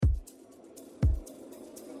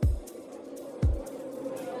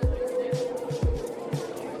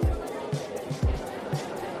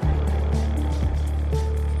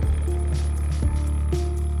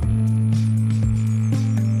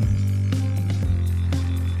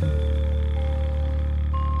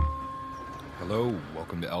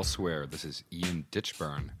Elsewhere. This is Ian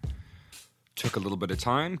Ditchburn. Took a little bit of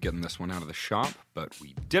time getting this one out of the shop, but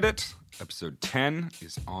we did it. Episode 10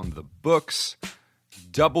 is on the books.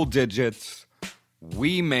 Double digits.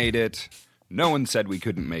 We made it. No one said we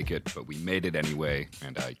couldn't make it, but we made it anyway,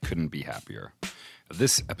 and I couldn't be happier.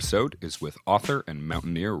 This episode is with author and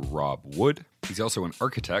mountaineer Rob Wood. He's also an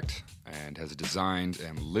architect and has designed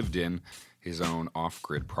and lived in his own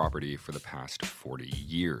off-grid property for the past 40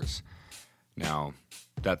 years. Now,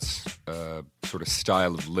 that's a sort of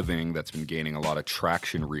style of living that's been gaining a lot of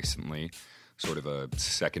traction recently, sort of a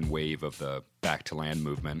second wave of the back to land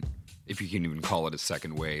movement. If you can even call it a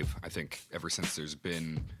second wave. I think ever since there's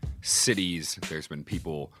been cities, there's been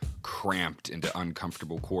people cramped into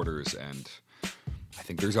uncomfortable quarters, and I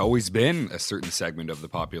think there's always been a certain segment of the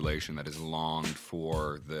population that has longed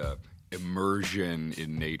for the immersion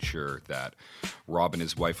in nature that Rob and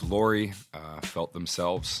his wife Laurie felt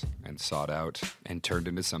themselves and sought out and turned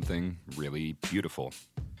into something really beautiful.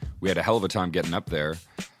 We had a hell of a time getting up there.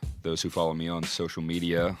 Those who follow me on social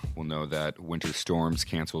media will know that winter storms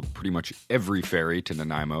canceled pretty much every ferry to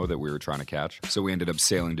Nanaimo that we were trying to catch. So we ended up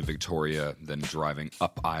sailing to Victoria, then driving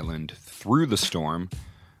up island through the storm,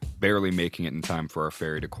 barely making it in time for our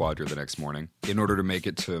ferry to Quadra the next morning. In order to make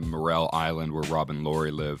it to Maurelle Island, where Rob and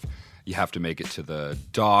Laurie live, you have to make it to the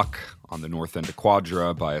dock on the north end of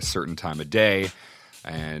Quadra by a certain time of day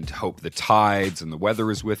and hope the tides and the weather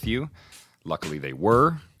is with you. Luckily they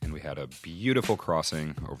were, and we had a beautiful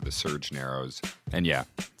crossing over the Surge Narrows. And yeah,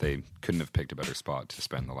 they couldn't have picked a better spot to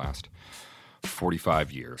spend the last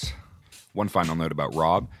 45 years. One final note about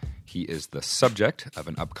Rob. He is the subject of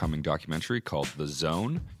an upcoming documentary called The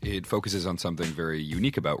Zone. It focuses on something very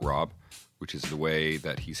unique about Rob, which is the way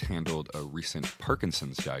that he's handled a recent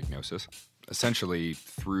Parkinson's diagnosis. Essentially,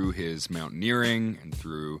 through his mountaineering and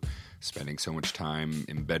through spending so much time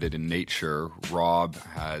embedded in nature, Rob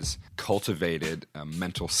has cultivated a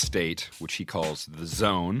mental state, which he calls the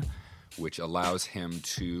zone, which allows him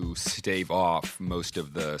to stave off most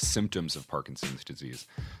of the symptoms of Parkinson's disease.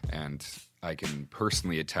 And I can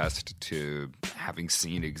personally attest to having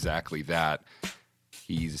seen exactly that.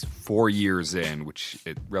 He's 4 years in, which,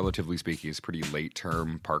 relatively speaking, is pretty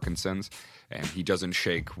late-term Parkinson's, and he doesn't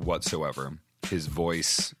shake whatsoever. His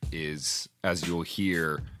voice is, as you'll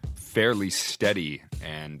hear, fairly steady,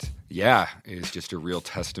 and yeah, is just a real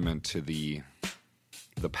testament to the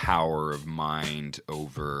power of mind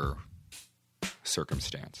over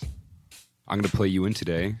circumstance. I'm going to play you in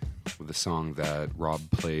today with a song that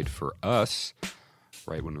Rob played for us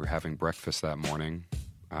right when we were having breakfast that morning.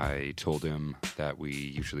 I told him that we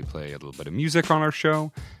usually play a little bit of music on our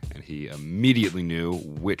show, and he immediately knew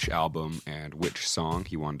which album and which song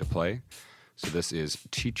he wanted to play. So this is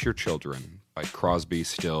Teach Your Children by Crosby,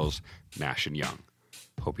 Stills, Nash & Young.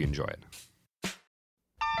 Hope you enjoy it.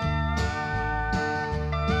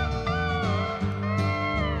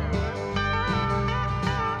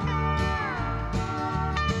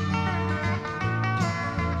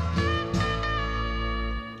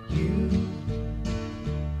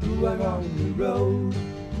 You are on the road,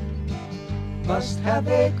 must have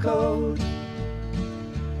a code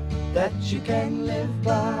that you can live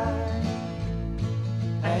by,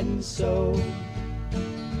 and so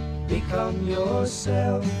become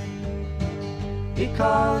yourself,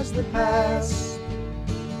 because the past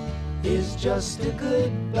is just a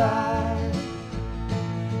goodbye.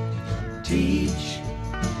 Teach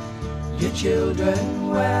your children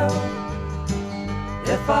well,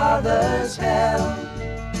 their father's hell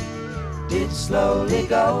did slowly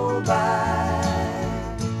go by,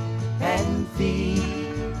 and feed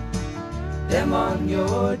them on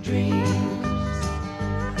your dreams,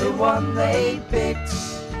 the one they picked,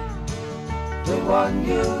 the one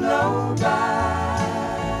you know by.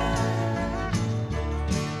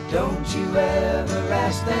 Don't you ever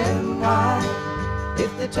ask them why,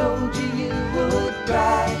 if they told you you would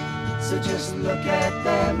cry, so just look at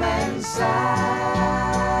them and sigh.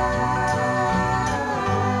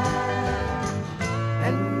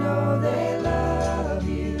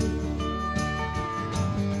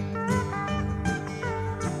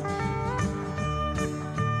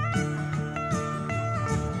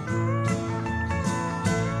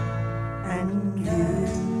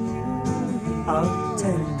 Of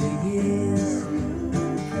tender years,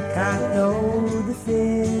 can't know the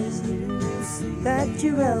fears that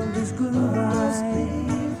your elders grew by,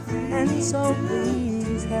 and so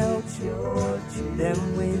please help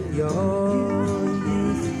them with your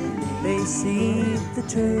youth. They see the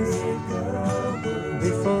truth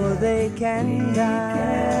before they can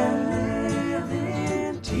die.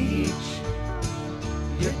 Teach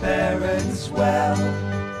your parents well,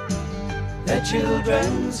 the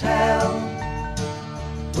children's hell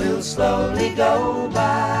will slowly go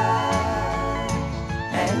by,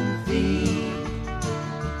 and feed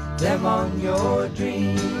them on your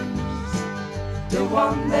dreams, the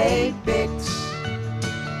one they picked,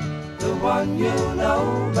 the one you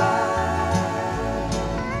know by.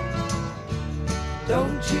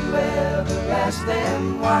 Don't you ever ask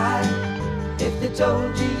them why, if they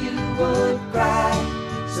told you you would cry,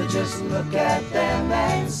 so just look at them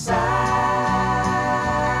and sigh,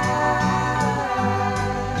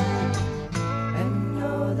 and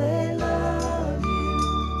know they love you.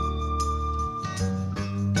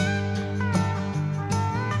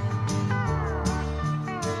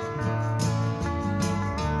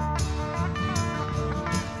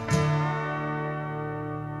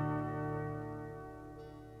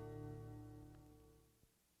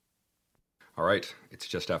 All right, it's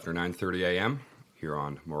just after 9:30 a.m. here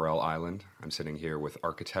on Maurelle Island. I'm sitting here with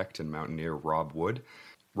architect and mountaineer Rob Wood.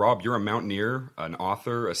 Rob, you're a mountaineer, an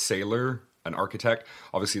author, a sailor, an architect.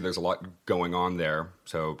 Obviously, there's a lot going on there.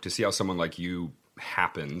 So to see how someone like you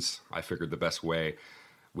happens, I figured the best way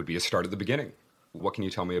would be to start at the beginning. What can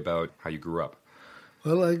you tell me about how you grew up?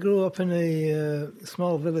 Well, I grew up in a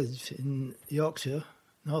small village in Yorkshire,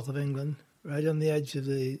 north of England, right on the edge of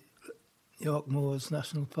the York Moors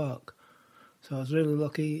National Park. So I was really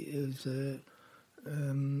lucky. It was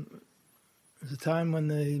a time when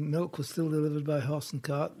the milk was still delivered by horse and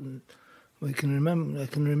cart, and I can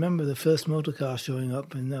remember the first motor car showing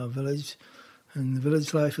up in our village, and the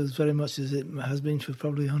village life was very much as it has been for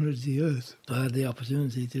probably hundreds of years. So I had the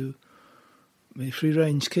opportunity to be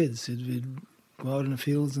free-range kids. We'd go out in the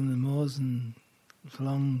fields and the moors, and for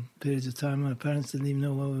long periods of time my parents didn't even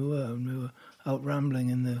know where we were, and we were out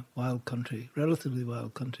rambling in the wild country, relatively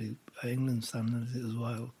wild country. By England standards, it was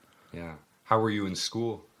wild. Yeah. How were you in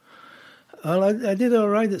school? Well, I did all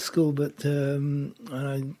right at school, but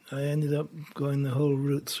I ended up going the whole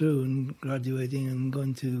route through and graduating and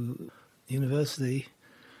going to university.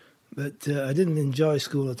 But I didn't enjoy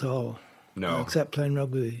school at all. No. Except playing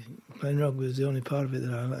rugby. Playing rugby was the only part of it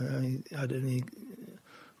that I had any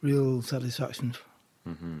real satisfaction.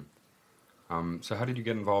 Mm-hmm. So how did you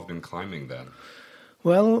get involved in climbing then?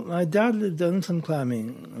 Well, my dad had done some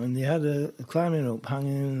climbing, and he had a climbing rope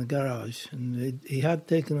hanging in the garage, and he had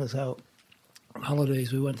taken us out on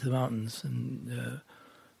holidays. We went to the mountains and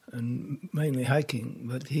mainly hiking,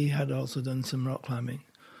 but he had also done some rock climbing.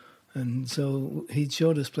 And so he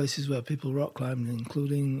showed us places where people rock climbed,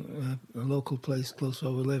 including a local place close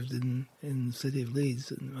where we lived in the city of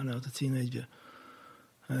Leeds when I was a teenager.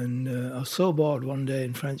 And I was so bored one day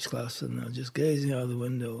in French class, and I was just gazing out of the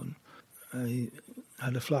window, and I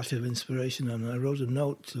had a flash of inspiration, and I wrote a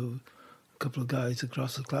note to a couple of guys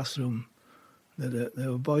across the classroom that they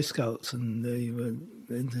were Boy Scouts, and they were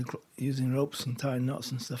into using ropes and tying knots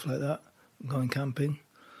and stuff like that, going camping.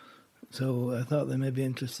 So I thought they may be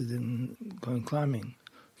interested in going climbing.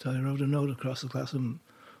 So I wrote a note across the classroom,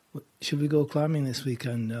 should we go climbing this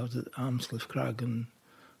weekend out at Armscliff Crag, and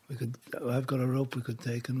I've got a rope we could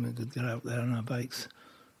take and we could get out there on our bikes.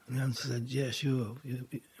 And the answer said, yeah, sure,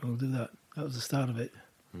 we'll do that. That was the start of it.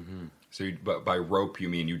 Mm-hmm. So but by rope, you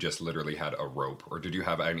mean you just literally had a rope, or did you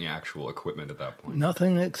have any actual equipment at that point?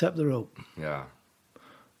 Nothing except the rope. Yeah.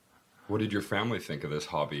 What did your family think of this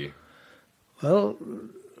hobby? Well,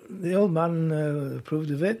 the old man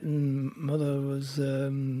approved of it, and Mother was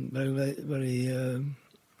very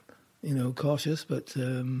cautious, but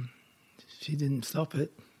she didn't stop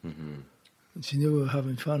it. Mm-hmm. She knew we were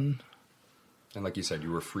having fun. And like you said,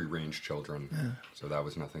 you were free-range children, yeah. So that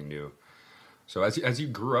was nothing new. So as you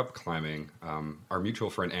grew up climbing, our mutual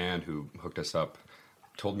friend Anne, who hooked us up,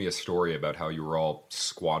 told me a story about how you were all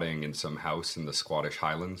squatting in some house in the Scottish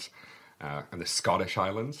Highlands.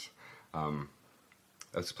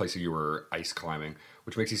 That's a place that you were ice climbing,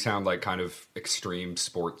 which makes you sound like kind of extreme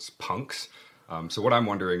sports punks. So what I'm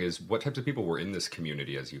wondering is, what types of people were in this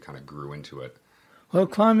community as you kind of grew into it? Well,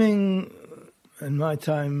 climbing in my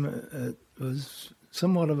time was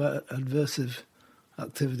somewhat of an adversive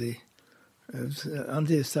activity. It was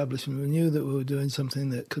anti-establishment. We knew that we were doing something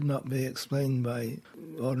that could not be explained by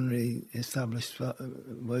ordinary established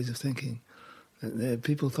ways of thinking.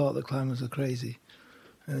 People thought that climbers were crazy.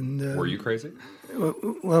 And were you crazy?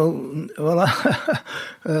 Well,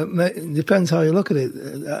 it depends how you look at it.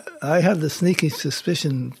 I had the sneaky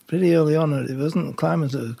suspicion pretty early on that it wasn't the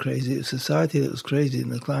climbers that were crazy, it was society that was crazy,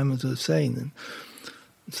 and the climbers were sane.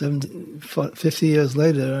 And 50 years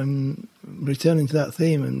later, I'm returning to that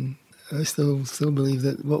theme, and I still believe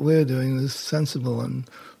that what we're doing is sensible, and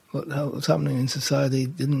what's happening in society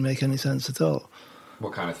didn't make any sense at all.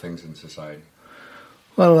 What kind of things in society?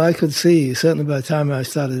 Well, I could see, certainly by the time I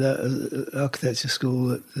started out at architecture school,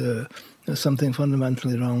 that there was something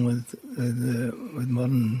fundamentally wrong with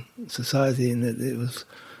modern society, and that it was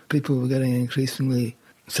people were getting increasingly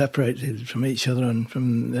separated from each other and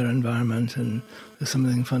from their environment, and there's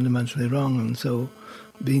something fundamentally wrong. And so,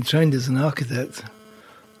 being trained as an architect,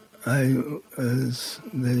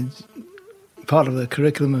 part of the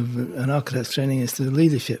curriculum of an architect's training is to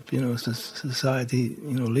leadership, society,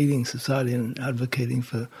 leading society and advocating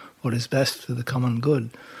for what is best for the common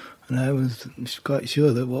good. And I was quite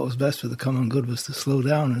sure that what was best for the common good was to slow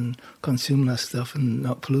down and consume less stuff and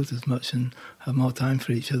not pollute as much and have more time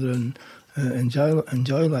for each other and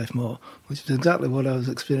enjoy life more, which is exactly what I was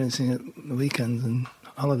experiencing at the weekends and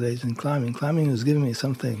holidays and climbing. Climbing was giving me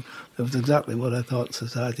something that was exactly what I thought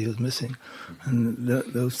society was missing. And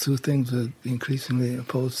those two things were increasingly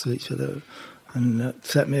opposed to each other. And that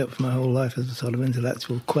set me up for my whole life as a sort of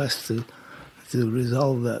intellectual quest to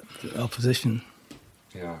resolve that opposition.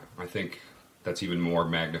 Yeah, I think that's even more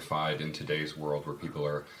magnified in today's world where people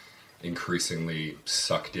are increasingly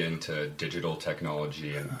sucked into digital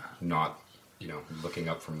technology and not, looking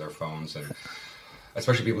up from their phones, and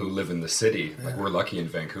especially people who live in the city. Like, we're lucky in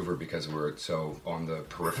Vancouver because we're so on the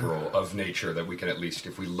peripheral of nature that we can, at least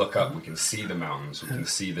if we look up, we can see the mountains, we can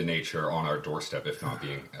see the nature on our doorstep, if not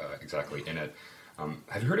being exactly in it.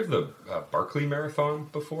 Have you heard of the Barkley Marathon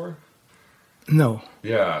before? No.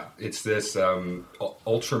 Yeah, it's this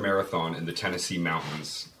ultra marathon in the Tennessee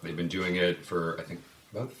mountains. They've been doing it for, I think,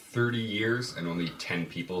 about 30 years, and only 10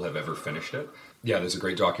 people have ever finished it. Yeah, there's a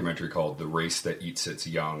great documentary called The Race That Eats Its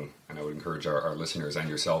Young, and I would encourage our listeners and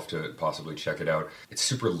yourself to possibly check it out. It's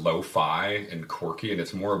super lo-fi and quirky, and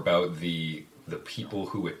it's more about the people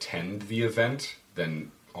who attend the event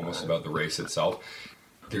than almost about the race itself.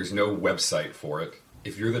 There's no website for it.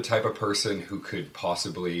 If you're the type of person who could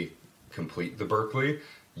possibly complete the Berkeley,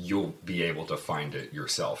 you'll be able to find it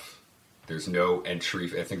yourself. There's no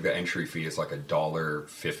entry. I think the entry fee is like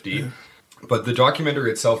 $1.50. But the documentary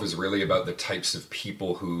itself is really about the types of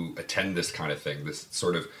people who attend this kind of thing, this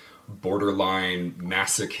sort of borderline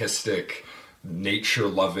masochistic,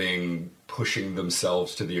 nature-loving, pushing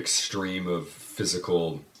themselves to the extreme of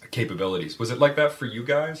physical capabilities. Was it like that for you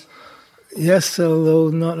guys? Yes, although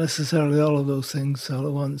not necessarily all of those things all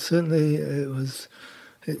at once. Certainly there's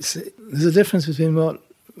a difference between what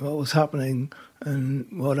was happening and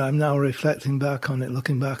what I'm now reflecting back on it,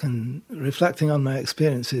 looking back and reflecting on my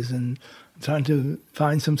experiences and trying to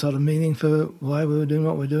find some sort of meaning for why we were doing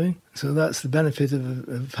what we're doing. So that's the benefit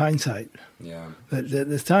of hindsight. Yeah. But at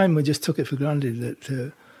the time, we just took it for granted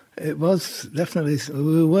that it was definitely,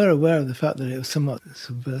 we were aware of the fact that it was somewhat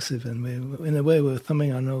subversive, and in a way we were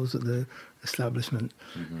thumbing our nose at the establishment.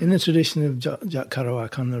 Mm-hmm. In the tradition of Jack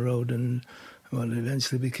Kerouac on the road and what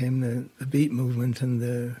eventually became the beat movement and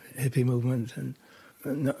the hippie movement, and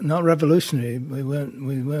not revolutionary. We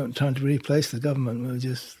weren't trying to replace the government. We were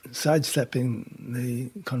just sidestepping the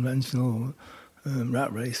conventional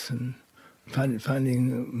rat race and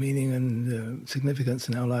finding meaning and significance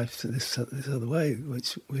in our lives this other way,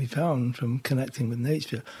 which we found from connecting with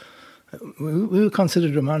nature. We were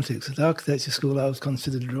considered romantics. At architecture school, I was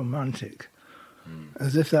considered romantic,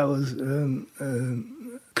 as if that was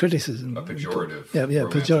criticism. A pejorative. Yeah,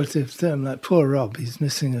 pejorative term. Like, poor Rob, he's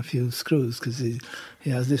missing a few screws because he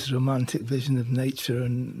has this romantic vision of nature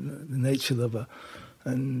and the nature lover.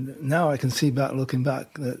 And now I can see back, looking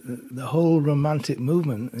back, that the whole romantic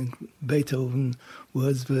movement, Beethoven,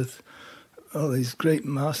 Wordsworth, all these great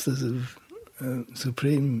masters of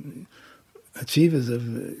supreme achievers of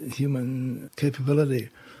human capability,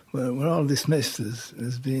 were all dismissed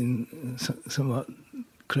as being somewhat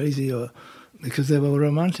crazy, or because they were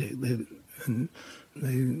romantic. The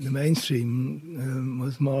mainstream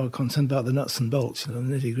was more concerned about the nuts and bolts, the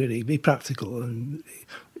nitty-gritty. Be practical and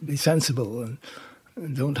be sensible, and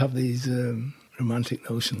don't have these romantic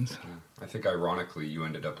notions. I think ironically you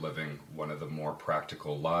ended up living one of the more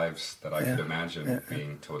practical lives that I could imagine,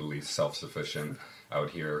 being totally self-sufficient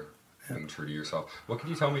out here, being true to yourself. What can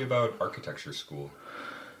you tell me about architecture school?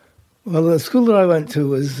 Well, the school that I went to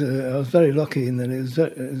was, I was very lucky in that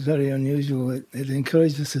it was very unusual. It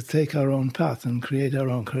encouraged us to take our own path and create our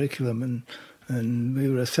own curriculum, and we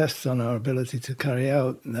were assessed on our ability to carry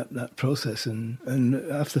out that process. And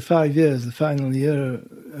after 5 years, the final year,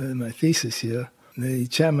 my thesis year, the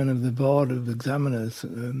chairman of the board of examiners,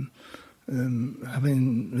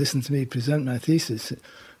 having listened to me present my thesis,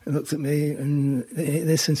 looked at me, and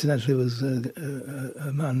this incidentally was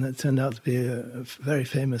a man that turned out to be a very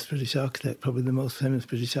famous British architect, probably the most famous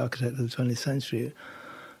British architect of the 20th century.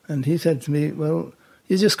 And he said to me, "Well,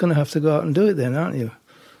 you're just going to have to go out and do it then, aren't you?"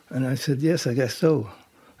 And I said, "Yes, I guess so."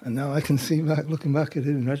 And now I can see back, looking back at it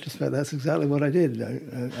in retrospect, that's exactly what I did.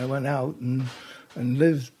 I went out and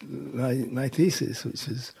lived my thesis, which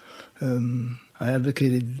is I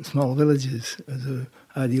advocated small villages as an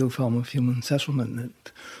ideal form of human settlement.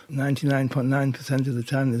 That 99.9% of the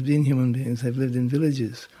time there's been human beings, they've lived in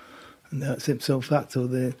villages. And that's ipso facto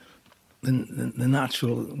the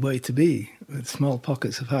natural way to be, with small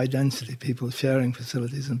pockets of high density, people sharing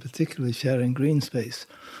facilities and particularly sharing green space.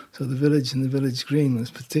 So the village and the village green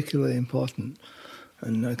was particularly important.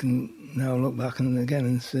 And I can now look back and again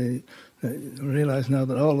and say, realise now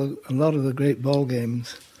that a lot of the great ball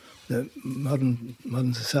games that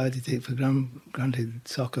modern society take for granted,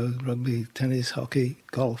 soccer, rugby, tennis, hockey,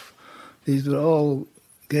 golf, these were all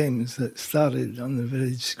games that started on the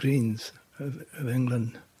village greens of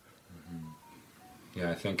England. Yeah,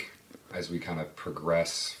 I think as we kind of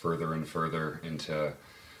progress further and further into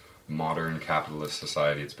modern capitalist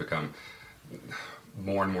society, it's become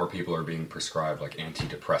more and more people are being prescribed like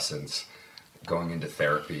antidepressants, going into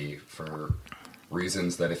therapy for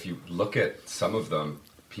reasons that if you look at some of them,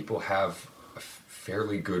 people have a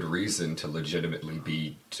fairly good reason to legitimately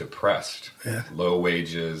be depressed. Yeah. Low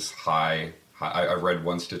wages, high. I read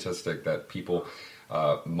one statistic that people,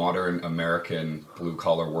 modern American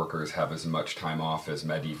blue-collar workers have as much time off as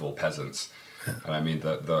medieval peasants. Yeah. And I mean,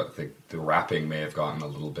 the wrapping may have gotten a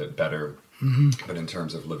little bit better, but in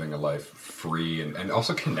terms of living a life free and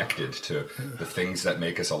also connected to the things that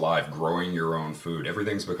make us alive, growing your own food,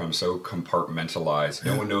 everything's become so compartmentalized.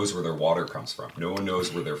 No one knows where their water comes from. No one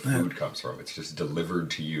knows where their food comes from. It's just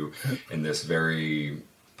delivered to you in this very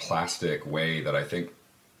plastic way that I think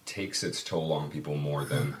takes its toll on people more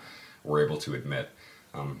than we're able to admit.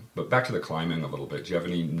 But back to the climbing a little bit. Do you have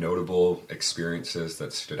any notable experiences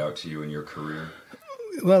that stood out to you in your career?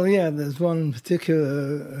 Well, yeah, there's one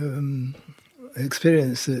particular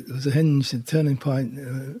experience that was a hinge, a turning point.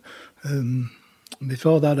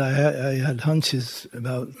 Before that, I had hunches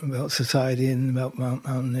about society and about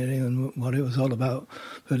mountaineering and what it was all about.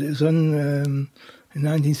 But it was when, in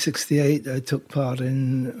 1968, I took part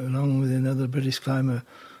in, along with another British climber,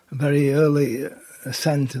 a very early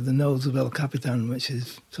ascent of the nose of El Capitan, which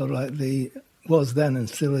is sort of like was then and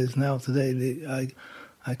still is now today, the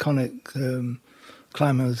iconic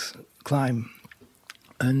climbers climb.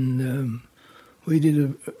 And we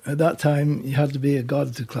did, at that time, you had to be a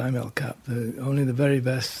god to climb El Cap. Only the very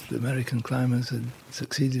best American climbers had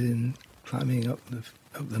succeeded in climbing up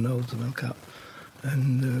the nose of El Cap.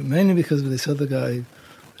 And mainly because of this other guy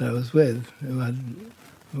that I was with, who had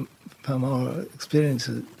far more experience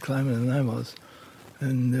at climbing than I was.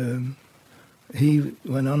 And he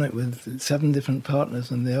went on it with 7 different partners,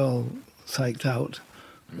 and they all psyched out.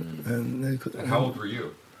 And how old were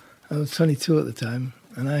you? I was 22 at the time,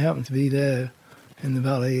 and I happened to be there in the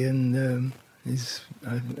valley, and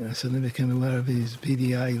I suddenly became aware of his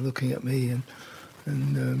beady eye looking at me,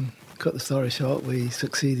 and cut the story short, we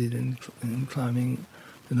succeeded in climbing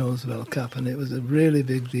the nose of El Cap, and it was a really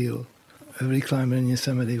big deal. Every climber in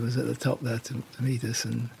Yosemite was at the top there to meet us,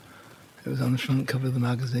 and it was on the front cover of the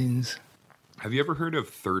magazines. Have you ever heard of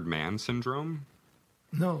third man syndrome?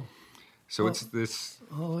 No. So it's this...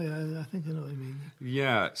 Oh, yeah, I think I know what you mean.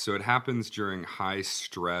 Yeah, so it happens during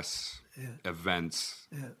high-stress events,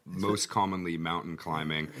 most commonly mountain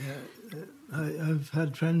climbing. Yeah, I've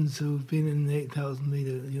had friends who've been in the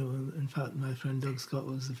 8,000-metre, in fact, my friend Doug Scott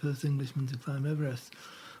was the first Englishman to climb Everest,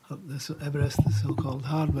 the so-called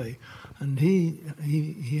hard way. And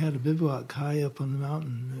he had a bivouac high up on the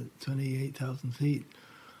mountain at 28,000 feet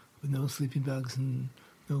with no sleeping bags and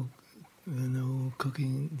no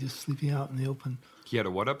cooking, just sleeping out in the open. He had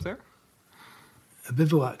a what up there? A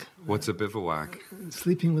bivouac. What's a bivouac?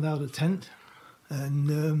 Sleeping without a tent.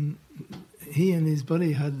 And he and his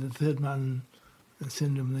buddy had the third man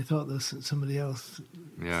syndrome. They thought there was somebody else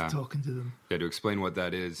talking to them. Yeah, to explain what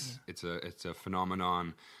that is, it's a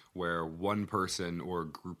phenomenon where one person or a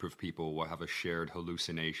group of people will have a shared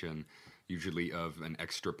hallucination, usually of an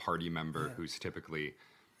extra party member who's typically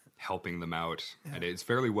helping them out. Yeah. And it's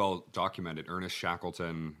fairly well documented. Ernest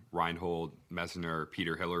Shackleton, Reinhold Messner,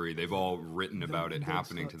 Peter Hillary, they've all written about it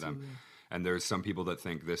happening to them. And there's some people that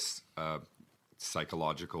think this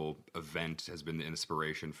psychological event has been the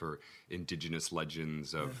inspiration for indigenous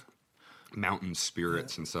legends of mountain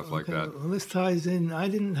spirits and stuff like that. Well, this ties in. I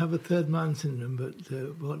didn't have a third man syndrome, but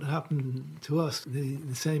what happened to us, the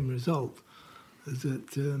same result, is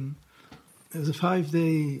that it was a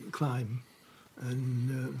 5-day climb.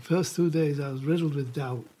 And the first 2 days I was riddled with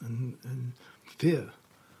doubt and fear.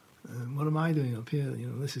 what am I doing up here?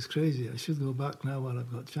 This is crazy. I should go back now while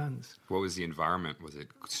I've got a chance. What was the environment? Was it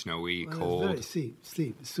snowy, Well, cold? It was very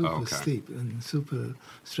steep, super steep and super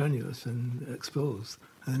strenuous and exposed.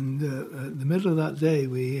 And at the middle of that day,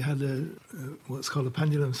 we had what's called a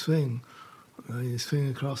pendulum swing. You swing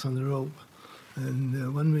across on the rope.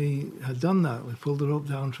 And when we had done that, we pulled the rope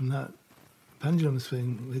down from that pendulum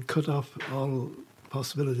swing. We'd cut off all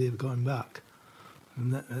possibility of going back.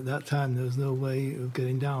 And at that time, there was no way of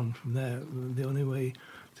getting down from there. The only way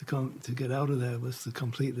to get out of there was to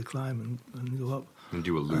complete the climb and go up. And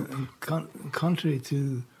do a loop. Contrary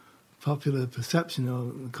to popular perception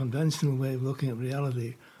or the conventional way of looking at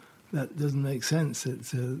reality, that doesn't make sense.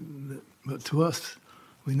 But to us,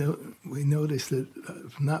 we noticed that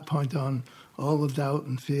from that point on, all the doubt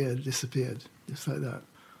and fear disappeared, just like that.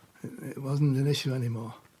 It wasn't an issue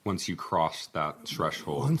anymore. Once you crossed that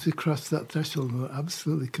threshold. Once we crossed that threshold and were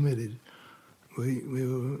absolutely committed, we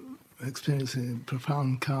were experiencing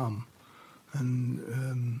profound calm.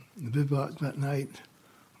 And the bivouac that night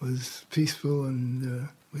was peaceful, and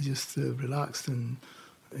we just relaxed and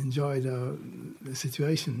enjoyed the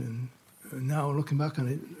situation. And now looking back on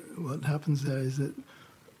it, what happens there is that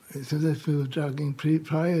it's as if we were dragging,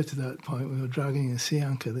 prior to that point, we were dragging a sea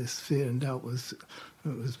anchor. This fear and doubt was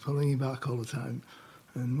pulling you back all the time.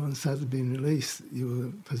 And once that had been released, you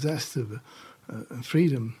were possessed of a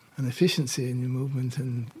freedom and efficiency in your movement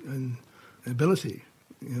and ability.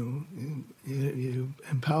 You're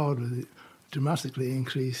empowered with dramatically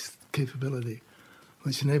increased capability,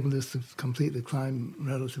 which enabled us to complete the climb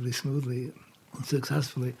relatively smoothly and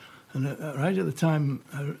successfully. And right at the time,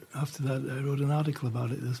 after that, I wrote an article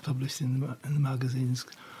about it that was published in the magazines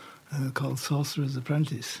called Sorcerer's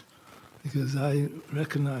Apprentice, because I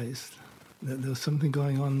recognized that there was something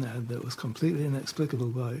going on there that was completely inexplicable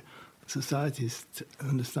by society's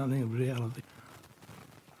understanding of reality.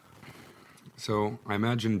 So I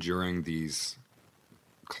imagine during these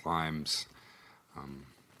climbs,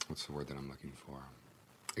 what's the word that I'm looking for?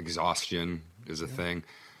 Exhaustion is a thing,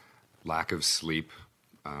 lack of sleep.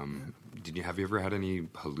 Have you ever had any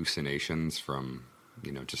hallucinations from,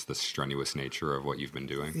 just the strenuous nature of what you've been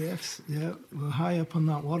doing? Yes, yeah. We're high up on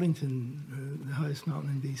that Warrington, the highest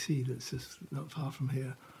mountain in BC, that's just not far from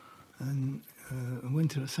here. And a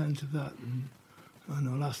winter ascent of that. And on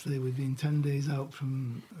our last day, we'd been 10 days out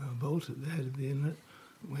from a boat at the head of the inlet.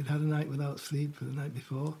 We'd had a night without sleep the night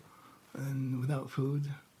before and without food.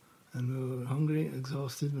 And we were hungry,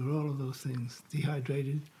 exhausted, we were all of those things,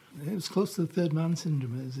 dehydrated. It was close to the third man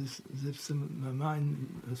syndrome, as if my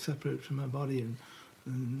mind was separate from my body,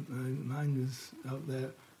 and my mind was out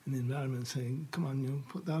there in the environment saying, come on,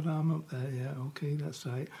 put that arm up there, yeah, okay, that's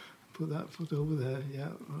right. Put that foot over there, yeah,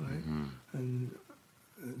 all right. Mm-hmm. And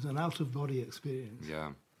it was an out-of-body experience.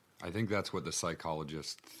 Yeah. I think that's what the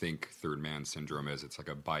psychologists think third man syndrome is. It's like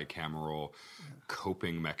a bicameral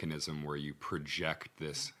coping mechanism where you project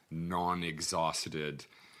this non-exhausted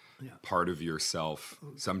part of yourself,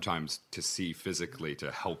 sometimes to see physically,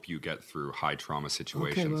 to help you get through high trauma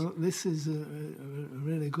situations. Okay, well, this is a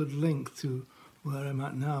really good link to where I'm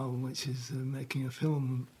at now, which is making a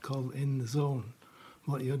film called In the Zone.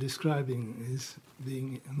 What you're describing is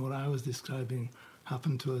what I was describing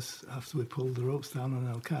happened to us after we pulled the ropes down on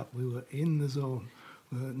El Cap. We were in the zone.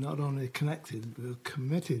 We were not only connected, we were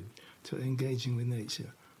committed to engaging with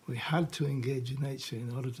nature. We had to engage with nature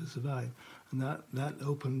in order to survive. And that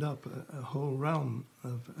opened up a whole realm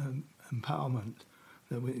of empowerment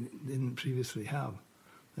that we didn't previously have.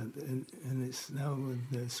 And it's now with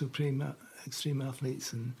the supreme extreme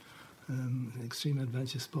athletes and extreme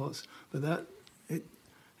adventure sports. But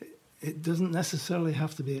it doesn't necessarily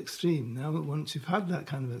have to be extreme. Now, once you've had that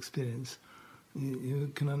kind of experience,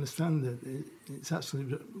 you can understand that it's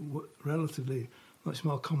actually relatively much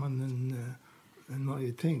more common than what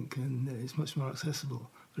you'd think, and it's much more accessible.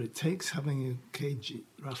 But it takes having your cage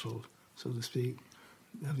rattled, so to speak,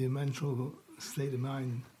 have your mental state of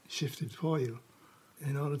mind shifted for you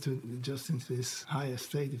in order to adjust into this higher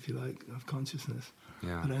state, if you like, of consciousness.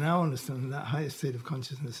 Yeah. But I now understand that higher state of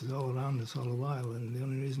consciousness is all around us all the while, and the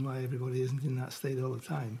only reason why everybody isn't in that state all the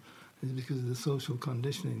time is because of the social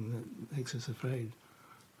conditioning that makes us afraid.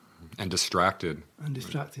 And distracted.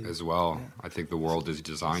 As well. Yeah. I think the world is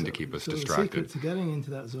designed to keep us distracted. The secret to getting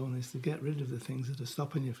into that zone is to get rid of the things that are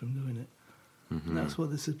stopping you from doing it. Mm-hmm. And that's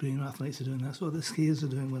what the supreme athletes are doing. That's what the skiers are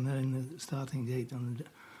doing when they're in the starting gate.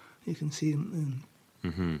 You can see them.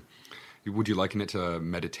 Mm-hmm. Would you liken it to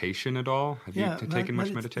meditation at all? Have you taken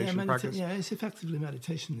much meditation practice? Yeah, it's effectively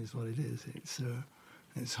meditation is what it is.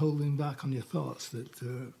 It's holding back on your thoughts that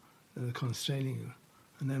are constraining you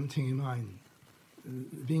and emptying your mind.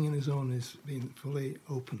 being in the zone is being fully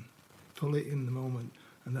open, fully in the moment,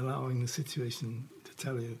 and allowing the situation to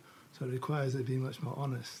tell you. So it requires it being much more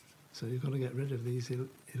honest. So you've got to get rid of these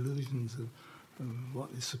illusions of what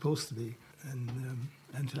is supposed to be and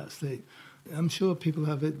enter that state. I'm sure people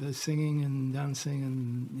have it, they're singing and dancing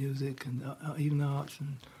and music and even art.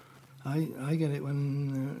 And I get it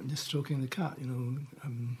when just stroking the cat,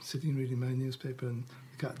 I'm sitting reading my newspaper and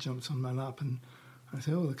the cat jumps on my lap and I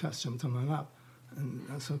say, oh, the cat's jumped on my lap. And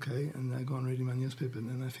that's okay. And I go on reading my newspaper and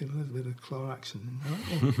then I feel a little bit of claw action.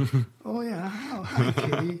 And, oh yeah, oh, hi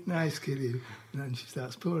kitty, nice kitty. And then she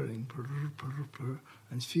starts purring, purr, purr, purr.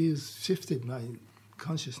 And she has shifted my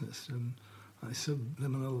consciousness and my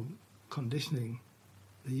subliminal conditioning,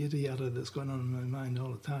 the yada yada that's going on in my mind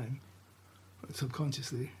all the time,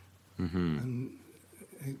 subconsciously. Mm-hmm. And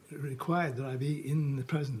it required that I be in the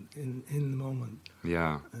present, in the moment.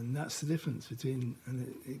 Yeah. And that's the difference between,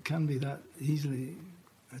 and it can be that easily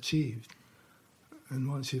achieved. And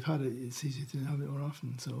once you've had it, it's easy to have it more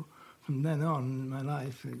often. So from then on in my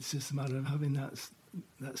life, it's just a matter of having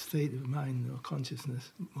that state of mind or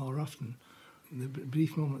consciousness more often. The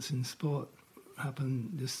brief moments in sport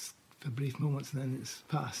happen just for brief moments and then it's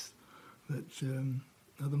past. But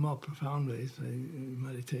other more profound ways, like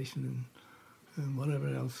meditation and whatever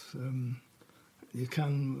else, you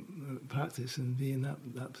can practice and be in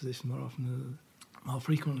that position more often, more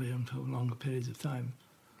frequently and for longer periods of time.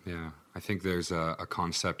 Yeah, I think there's a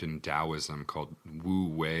concept in Taoism called Wu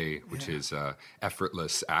Wei, which is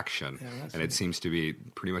effortless action, and it seems to be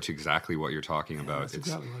pretty much exactly what you're talking about. That's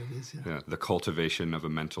exactly what it is, yeah. The cultivation of a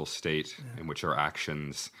mental state in which our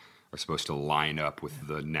actions are supposed to line up with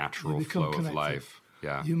the natural flow of life.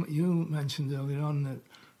 Yeah. You mentioned earlier on that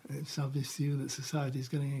it's obvious to you that society is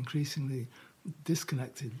getting increasingly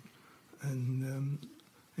disconnected, and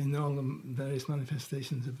in all the various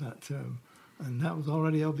manifestations of that term. And that was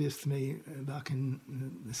already obvious to me back in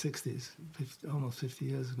the 60s, almost 50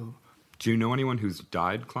 years ago. Do you know anyone who's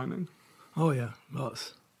died climbing? Oh, yeah,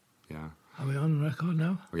 lots. Yeah. Are we on record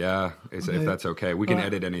now? Yeah, if that's okay. We can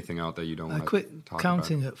edit anything out that you don't want to talk about. I quit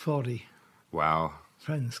counting at 40. Wow.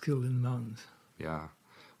 Friends killed in the mountains. Yeah.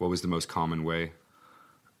 What was the most common way?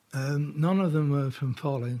 None of them were from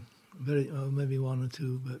falling, maybe one or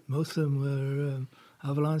two, but most of them were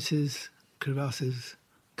avalanches, crevasses,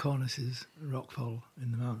 cornices, rockfall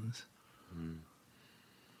in the mountains.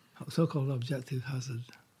 So-called objective hazard.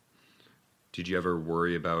 Did you ever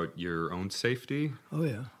worry about your own safety? Oh,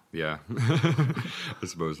 yeah. Yeah. I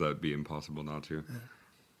suppose that would be impossible not to. Yeah.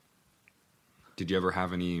 Did you ever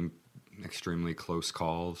have any extremely close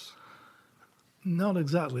calls? Not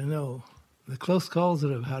exactly, no. The close calls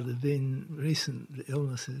that I've had have been recent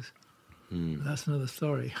illnesses. That's another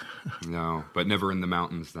story. No, but never in the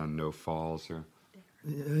mountains then, no falls or...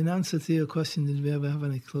 In answer to your question, did we ever have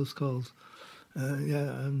any close calls? Yeah,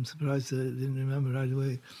 I'm surprised that I didn't remember right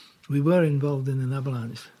away. We were involved in an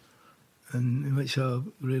avalanche, and in which our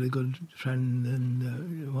really good friend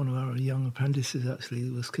and one of our young apprentices actually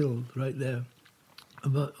was killed right there.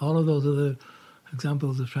 But all of those other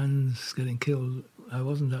examples of friends getting killed, I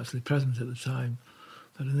wasn't actually present at the time.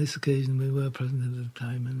 But on this occasion, we were present at the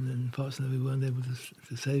time, and unfortunately, we weren't able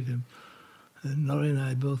to save him. And Laurie and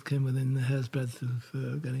I both came within the hair's breadth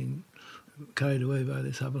of getting carried away by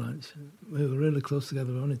this avalanche. We were really close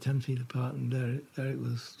together, only 10 feet apart, and Derek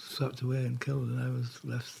was swept away and killed, and I was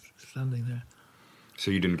left standing there.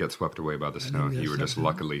 So you didn't get swept away by the snow? You were just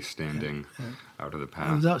luckily standing out of the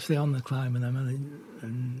path? I was actually on the climb,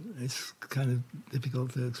 and it's kind of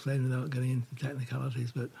difficult to explain without getting into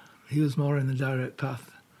technicalities, but he was more in the direct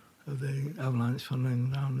path of the avalanche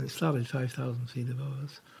funneling down. It started 5,000 feet above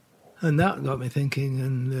us. And that got me thinking,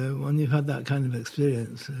 and when you've had that kind of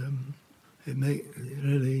experience, it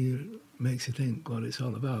really makes you think what it's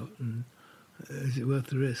all about, and is it worth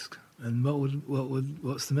the risk? And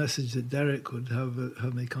what's the message that Derek would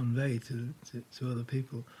have me convey to other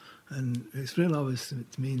people? And it's real obvious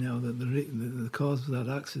to me now that the cause of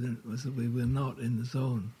that accident was that we were not in the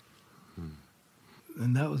zone,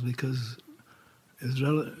 and that was because it was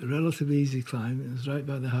a relatively easy climb. It was right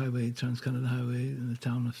by the highway, Trans-Canada Highway, in the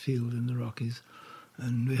town of Field in the Rockies.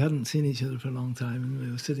 And we hadn't seen each other for a long time, and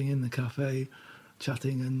we were sitting in the cafe,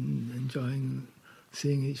 chatting and enjoying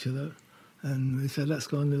seeing each other. And we said, let's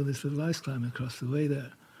go and do this little ice climb across the way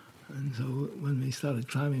there. And so when we started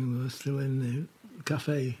climbing, we were still in the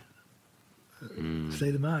cafe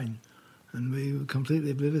state of mind. And we were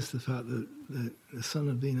completely oblivious to the fact that the sun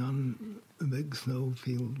had been on a big snow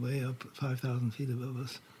field way up 5,000 feet above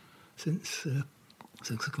us since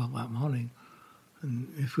 6 o'clock that morning. And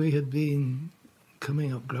if we had been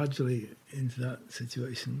coming up gradually into that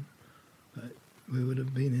situation, we would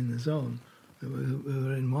have been in the zone. We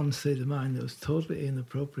were in one state of mind that was totally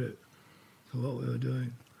inappropriate for what we were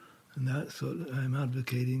doing. And that's what I'm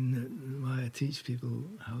advocating, why I teach people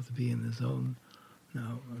how to be in the zone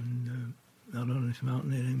now, and not only for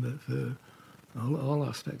mountaineering, but for all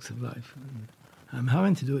aspects of life. And I'm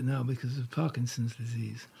having to do it now because of Parkinson's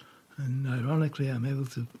disease. And ironically, I'm able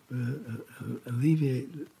to alleviate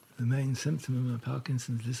the main symptom of my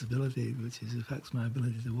Parkinson's disability, which affects my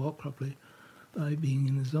ability to walk properly, by being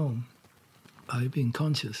in the zone, by being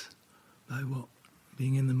conscious, by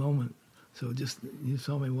being in the moment. So just, you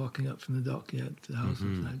saw me walking up from the dock yet to the house.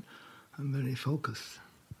 I'm very focused.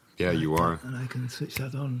 Yeah, you are. And I can switch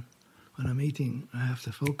that on. When I'm eating, I have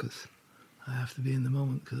to focus. I have to be in the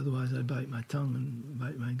moment, because otherwise I bite my tongue and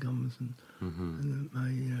bite my gums, and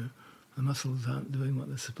my muscles aren't doing what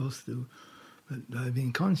they're supposed to do. But by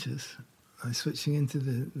being conscious, by switching into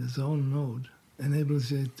the zone mode, enables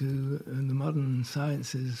you to, and the modern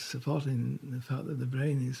science is supporting the fact that the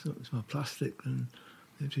brain is much more plastic than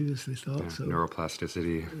they previously thought. Yeah, so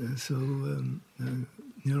neuroplasticity.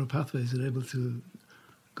 Neural pathways are able to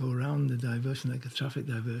go around the diversion, like a traffic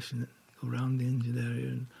diversion, go around the injured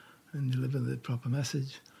area and deliver the proper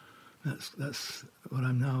message. That's what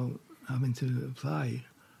I'm now having to apply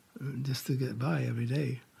just to get by every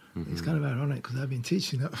day. It's kind of ironic, because I've been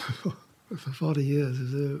teaching that for 40 years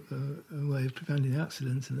as a way of preventing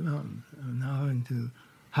accidents in the mountain. I'm now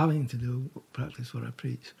having to practice what I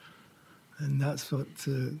preach. And that's what's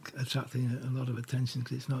attracting a lot of attention,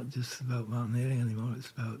 because it's not just about mountaineering anymore.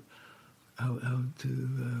 It's about how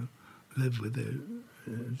to live with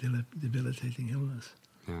a debilitating illness.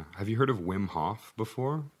 Yeah. Have you heard of Wim Hof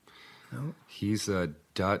before? No? He's a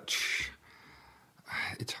Dutch...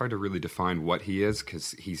 It's hard to really define what he is,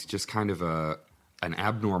 because he's just kind of an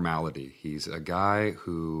abnormality. He's a guy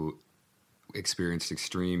who experienced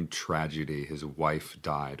extreme tragedy. His wife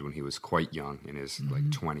died when he was quite young, in his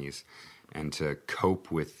 20s. And to cope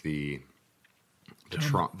with the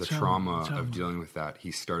trauma of dealing with that,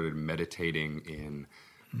 he started meditating in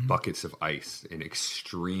buckets of ice in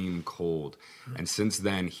extreme cold. And since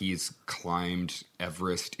then, he's climbed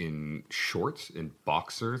Everest in shorts, in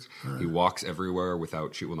boxers. He walks everywhere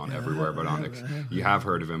without shoes. Well, not everywhere, but you have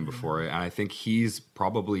heard of him before. And I think he's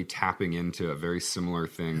probably tapping into a very similar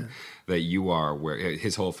thing that you are, where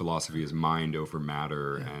his whole philosophy is mind over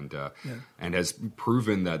matter, and has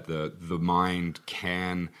proven that the mind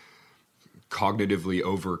can cognitively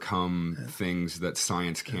overcome things that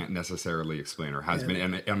science can't necessarily explain, or has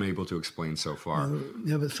been unable to explain so far.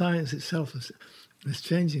 But science itself is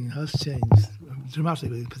changing, has changed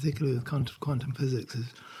dramatically, particularly with quantum physics,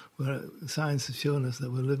 where science has shown us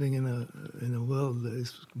that we're living in a world that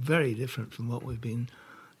is very different from what we've been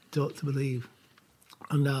taught to believe,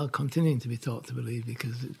 and are continuing to be taught to believe,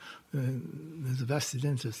 because there's a vested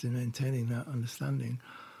interest in maintaining that understanding.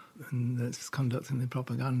 And that's conducting the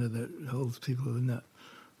propaganda that holds people in that.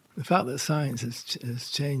 The fact that science has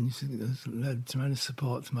changed has led tremendous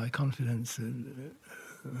support to my confidence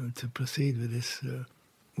to proceed with this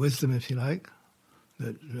wisdom, if you like,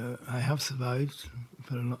 that I have survived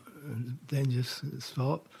for a dangerous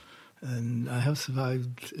sport, and I have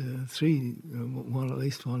survived at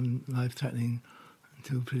least one life-threatening,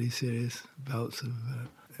 2 pretty serious bouts of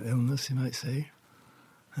illness, you might say.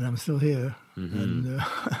 And I'm still here, and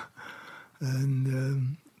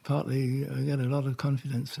partly I get a lot of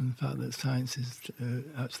confidence from the fact that science is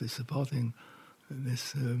actually supporting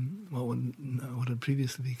this, what would have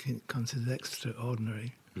previously been considered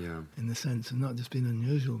extraordinary, in the sense of not just being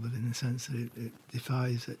unusual, but in the sense that it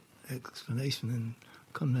defies explanation and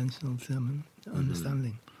conventional term and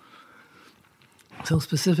understanding. So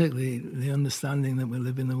specifically, the understanding that we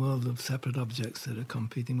live in a world of separate objects that are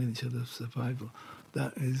competing with each other for survival,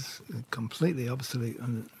 that is completely obsolete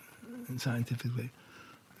scientifically.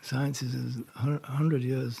 Science is 100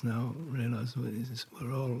 years now realised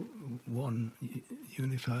we're all one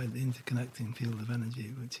unified, interconnecting field of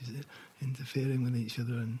energy, which is interfering with each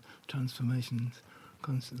other, and transformations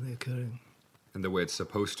constantly occurring. And the way it's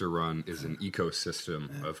supposed to run is an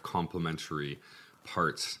ecosystem of complementary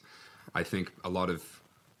parts. I think a lot of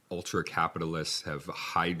ultra-capitalists have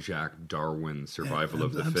hijacked Darwin's survival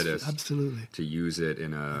of the fittest, absolutely, to use it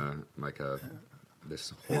in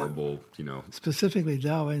this horrible, Specifically,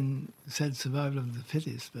 Darwin said survival of the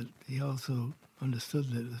fittest, but he also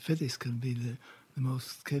understood that the fittest can be the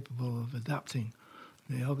most capable of adapting.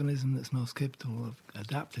 The organism that's most capable of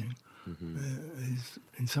adapting is,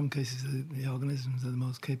 in some cases, the organisms that are the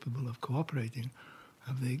most capable of cooperating,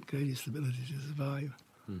 have the greatest ability to survive.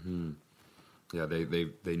 Yeah,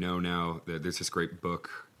 they know now. There's this great book,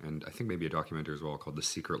 and I think maybe a documentary as well, called The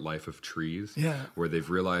Secret Life of Trees, where they've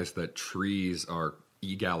realized that trees are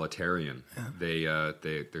egalitarian. Yeah.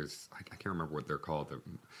 There's I can't remember what they're called. They're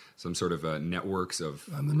some sort of networks of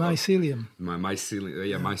the mycelium.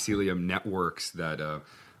 Mycelium networks that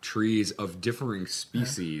trees of differing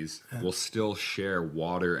species will still share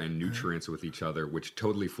water and nutrients with each other, which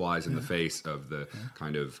totally flies in the face of the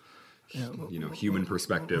kind of human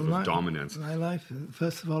perspective of dominance. My life,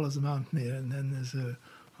 first of all, as a mountaineer, and then as a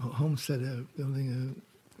homesteader, building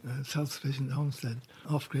a self-sufficient homestead,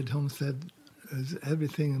 off-grid homestead, is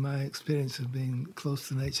everything in my experience of being close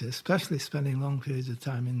to nature, especially spending long periods of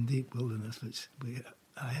time in deep wilderness, which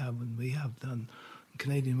I have and we have done.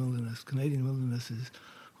 Canadian wilderness. Canadian wilderness is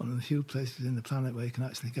one of the few places in the planet where you can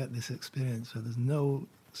actually get this experience, where there's no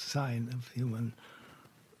sign of human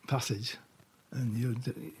passage. And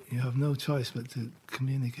you have no choice but to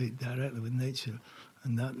communicate directly with nature,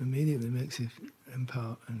 and that immediately makes you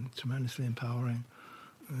tremendously empowering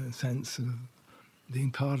sense of being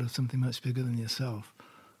part of something much bigger than yourself,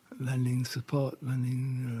 lending support,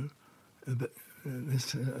 lending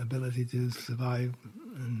this ability to survive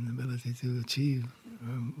and ability to achieve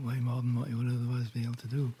way more than what you would otherwise be able to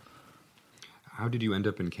do. How did you end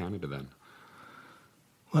up in Canada then?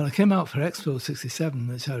 Well, I came out for Expo 67,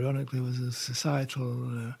 which ironically was a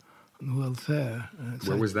societal World Fair.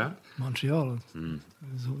 Where was that? Montreal. It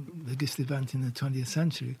was the biggest event in the 20th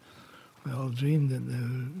century. We all dreamed that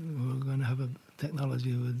we were going to have a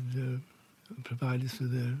technology that would provide us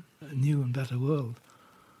with a new and better world.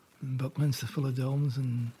 And Buckminster full of domes,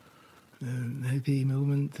 and the hippie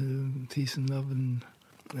movement, peace and love, and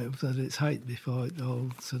it was at its height before it all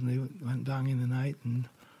suddenly went bang in the night and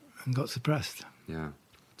got suppressed. Yeah.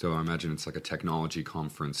 So I imagine it's like a technology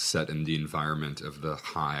conference set in the environment of the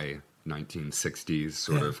high 1960s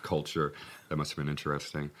sort of culture. That must have been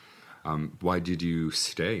interesting. Why did you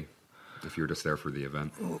stay if you were just there for the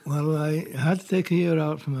event? Well, I had to take a year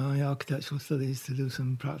out from my architectural studies to do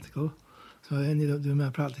some practical. So I ended up doing my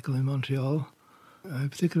practical in Montreal. I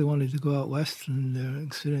particularly wanted to go out west and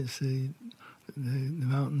experience the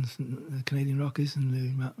mountains, the Canadian Rockies and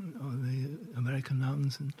the American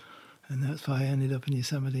mountains, and that's why I ended up in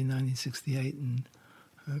Yosemite in 1968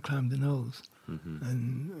 and climbed the nose. Mm-hmm.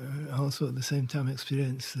 And also at the same time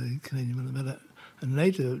experienced the Canadian Wilderness. And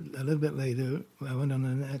later, a little bit later, I went on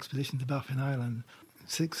an expedition to Baffin Island,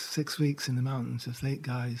 six weeks in the mountains with 8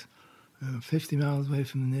 guys, 50 miles away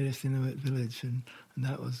from the nearest Inuit village, and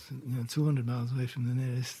that was 200 miles away from the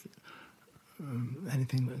nearest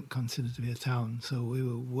anything considered to be a town. So we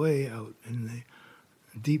were way out in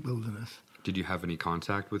the deep wilderness. Did you have any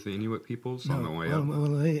contact with the Inuit peoples No, on the way well, up? Well,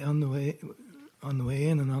 on the way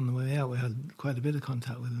in and on the way out, we had quite a bit of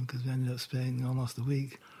contact with them because we ended up spending almost a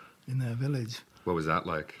week in their village. What was that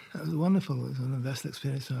like? It was wonderful. It was one of the best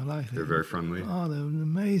experiences of my life. They're very friendly. Oh, they were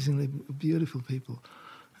amazingly beautiful people.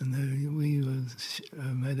 And we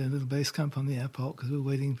made a little base camp on the airport because we were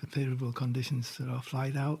waiting for favourable conditions for our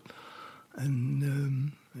flight out.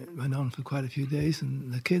 And it went on for quite a few days,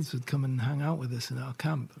 and the kids would come and hang out with us in our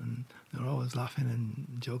camp, and they were always laughing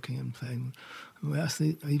and joking and playing. And we asked,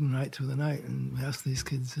 even right through the night, and we asked these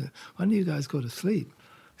kids, when do you guys go to sleep?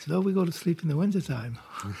 They said, we go to sleep in the wintertime.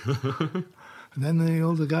 And then the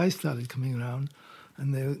older guys started coming around,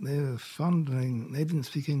 and they were fondling. They didn't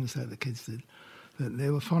speak English like the kids did, but they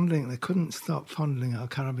were fondling. They couldn't stop fondling our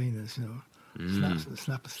carabiners,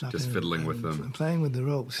 snapping, just fiddling with them, and playing with the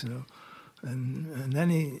ropes, And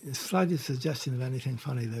any slightest suggestion of anything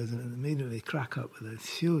funny, they would immediately crack up with a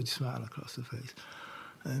huge smile across the face.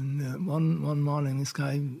 And one morning, this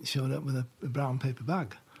guy showed up with a brown paper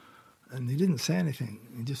bag, and he didn't say anything.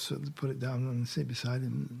 He just sort of put it down on the seat beside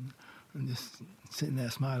him, and just sitting there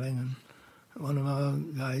smiling. And one of our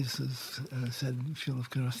guys said, full of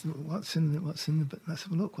curiosity, "What's in the?" I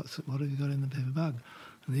said, "Well, look, what have you got in the paper bag?"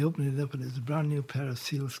 And he opened it up, and it was a brand new pair of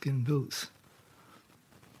sealskin boots.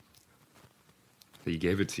 He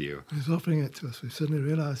gave it to you. He was offering it to us. We suddenly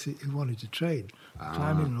realised he wanted to trade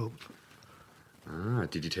climbing rope.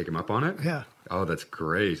 Did you take him up on it? Yeah. Oh, that's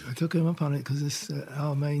great. I took him up on it because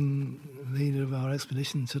our main leader of our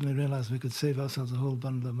expedition suddenly realised we could save ourselves a whole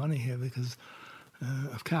bundle of money here because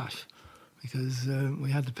of cash, because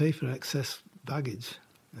we had to pay for excess baggage.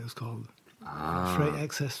 It was called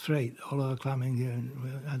excess freight. All our climbing gear, and we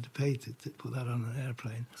had to pay to put that on an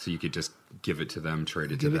airplane. So you could just give it to them,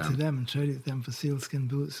 trade it to them. Give it to them and trade it to them for sealskin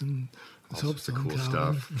boots and soapstone cool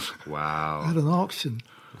stuff. Wow. We had an auction.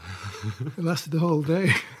 It lasted the whole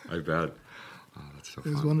day. I bet. Oh, that's so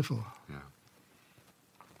fun. It was wonderful. Yeah.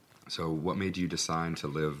 So what made you decide to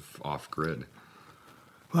live off-grid?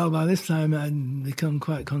 Well, by this time I'd become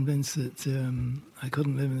quite convinced that I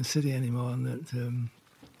couldn't live in the city anymore, and that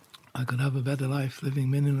I could have a better life living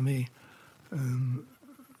minimally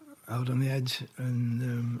out on the edge,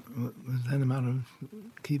 and it was then a matter of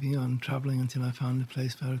keeping on travelling until I found a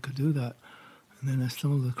place where I could do that. And then I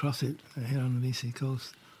stumbled across it here on the BC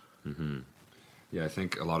coast. Mm-hmm. Yeah, I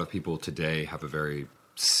think a lot of people today have a very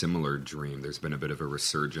similar dream. There's been a bit of a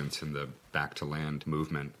resurgence in the back to land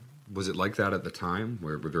movement. Was it like that at the time?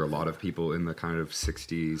 Were there a lot of people in the kind of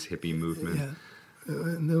 60s hippie movement? Yeah,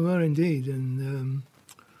 there were indeed. And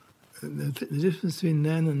the difference between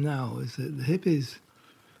then and now is that the hippies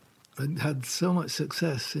had so much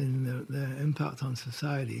success in their impact on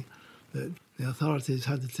society that the authorities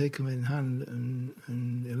had to take them in hand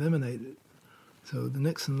and eliminate it. So the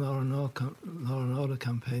Nixon Law and Order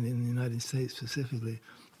campaign in the United States specifically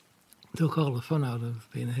took all the fun out of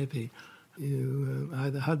being a hippie. You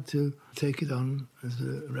either had to take it on as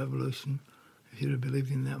a revolution if you believed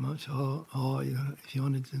in that much, or if you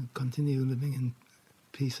wanted to continue living in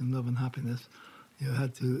peace and love and happiness, you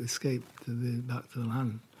had to escape back to the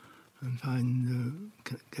land and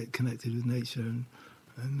get connected with nature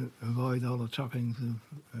and avoid all the trappings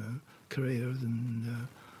of careers and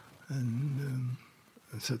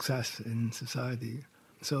success in society.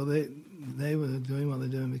 So they were doing what they're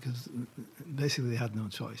doing because basically they had no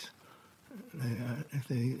choice. If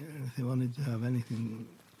they wanted to have anything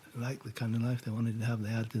like the kind of life they wanted to have, they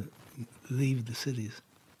had to leave the cities.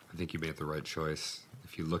 I think you made the right choice.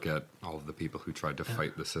 If you look at all of the people who tried to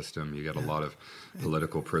fight the system, you get a lot of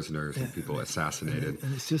political prisoners and people assassinated.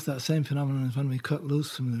 And it's just that same phenomenon as when we cut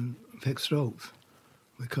loose from the fixed ropes.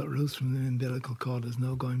 We cut loose from the umbilical cord. There's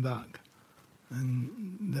no going back.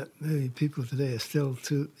 And that the people today are still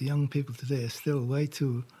the young people today are still way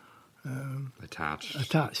too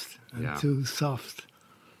attached and too soft.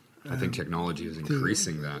 I think technology is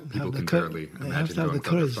increasing that. People can barely imagine going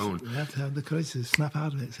without their phone. They have to have the courage to snap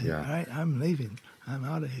out of it and say, all right, I'm leaving. I'm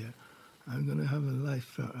out of here. I'm going to have a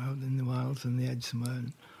life out in the wilds on the edge somewhere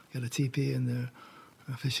and get a teepee and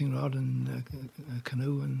a fishing rod and a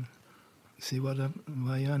canoe and see where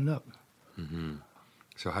you end up. Mm-hmm.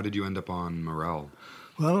 So how did you end up on Maurelle?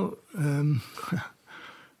 Well,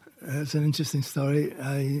 it's an interesting story.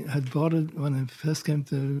 I had bought it when I first came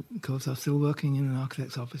to the coast. I was still working in an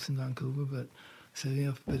architect's office in Vancouver, but saving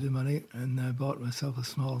up a bit of money, and I bought myself a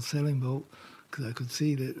small sailing boat because I could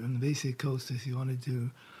see that on the BC coast, if you wanted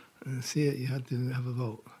to see it, you had to have a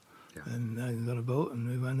boat. Yeah. And I got a boat, and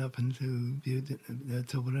we went up into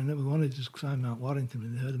Toberina. We wanted to just climb Mount Warrington.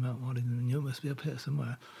 We heard of Mount Warrington, and knew it must be up here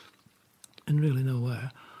somewhere. Didn't really know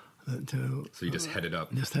where. So you just headed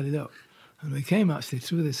up? Just headed up. And we came actually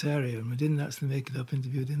through this area, and we didn't actually make it up into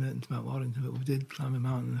Mount Warrington, but we did climb a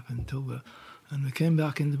mountain up in Tober. And we came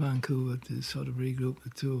back into Vancouver to sort of regroup, the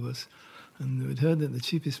two of us. And we'd heard that the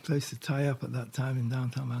cheapest place to tie up at that time in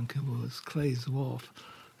downtown Vancouver was Clay's Wharf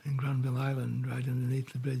in Granville Island, right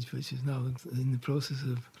underneath the bridge, which is now in the process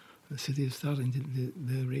of the city of starting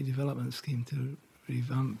the redevelopment scheme to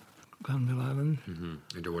revamp Granville Island.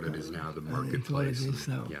 Mm-hmm. Into what it is now, the marketplace. Into what it is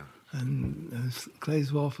now. Yeah. And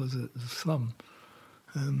Clay's Wharf was a slum,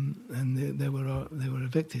 and they were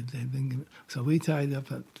evicted. So we tied up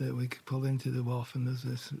we pulled into the wharf, and there's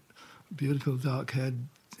this beautiful dark-haired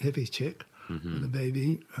hippie chick with a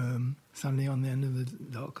baby standing on the end of the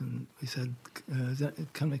dock, and we said,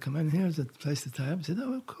 "Can we come in here? Is there a place to tie up?" He said,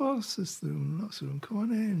 "Oh, of course, there's lots of room. Come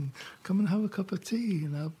on in, come and have a cup of tea.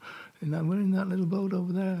 And we're in that little boat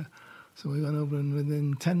over there." So we went over, and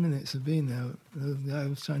within 10 minutes of being there, the guy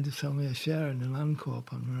was trying to sell me a share in the land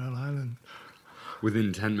co-op on Maurelle Island.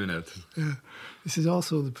 Within 10 minutes? Yeah. This is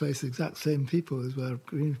also the place, the exact same people as where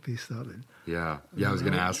Greenpeace started. Yeah, I was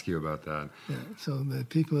going to ask you about that. Yeah, so the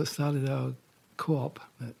people that started our co-op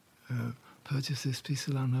that purchased this piece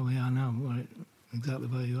of land where we are now, exactly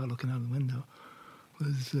where you are looking out the window,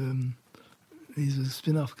 was these were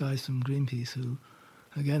spin-off guys from Greenpeace who,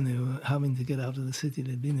 again, they were having to get out of the city.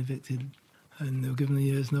 They'd been evicted, and they were given a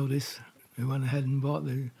year's notice. We went ahead and bought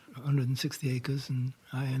the 160 acres, and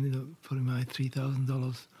I ended up putting my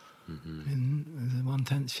 $3,000 in as a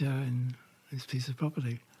 1/10 share in this piece of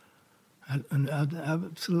property. And I had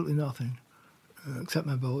absolutely nothing, except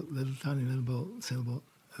my boat, tiny little boat, sailboat.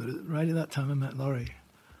 Right at that time, I met Laurie.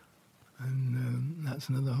 And that's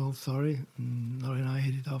another whole story. And Laurie and I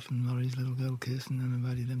hit it off, and Laurie's little girl kissed, and then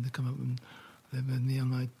invited him to come up and live with me on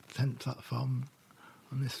my tent platform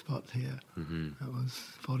on this spot here. Mm-hmm. That was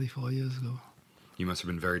 44 years ago. You must have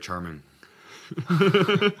been very charming.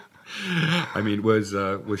 I mean, was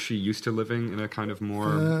she used to living in a kind of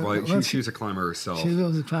more? She was a climber herself. She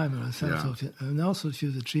was a climber herself, Yeah. and also she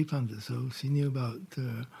was a tree planter, so she knew about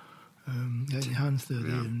getting your hands dirty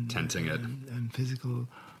and tenting it. and physical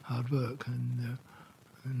hard work and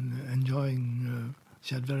enjoying.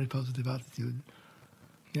 She had very positive attitude.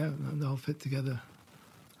 Yeah, they all fit together.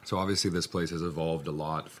 So obviously this place has evolved a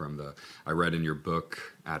lot from I read in your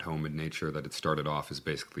book, At Home in Nature, that it started off as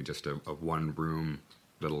basically just a one-room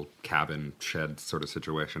little cabin shed sort of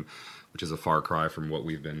situation, which is a far cry from what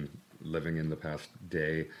we've been living in the past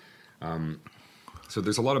day. So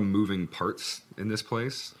there's a lot of moving parts in this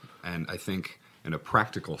place, and I think in a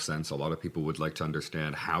practical sense, a lot of people would like to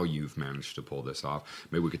understand how you've managed to pull this off.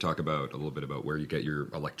 Maybe we could talk a little bit about where you get your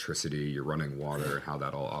electricity, your running water, and how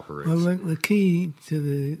that all operates. Well, the key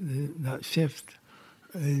to that shift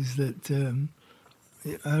is that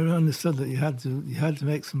I understood that you had to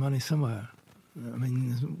make some money somewhere. I mean,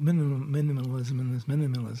 there's minimalism and there's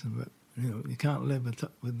minimalism, but you can't live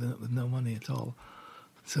with no money at all.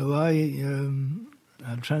 So I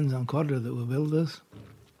had friends on Quadra that were builders.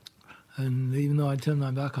 And even though I turned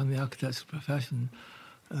my back on the architectural profession,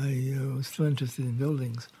 I was still interested in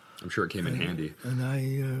buildings. I'm sure it came in handy. And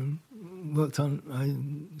I I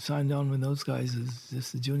signed on with those guys as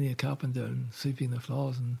just a junior carpenter and sweeping the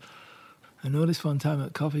floors. And I noticed one time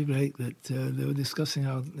at coffee break that they were discussing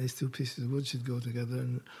how these two pieces of wood should go together.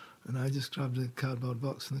 And I just grabbed a cardboard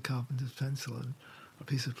box and a carpenter's pencil and a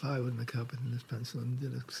piece of plywood and a carpenter's pencil and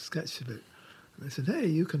did a sketch of it. And they said, "Hey,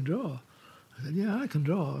 you can draw." I said, "Yeah, I can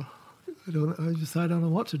draw. I don't know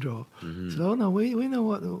what to draw." Mm-hmm. I said, "Oh no, we know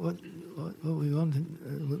what we want.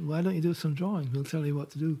 Why don't you do some drawings? We'll tell you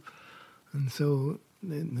what to do." And so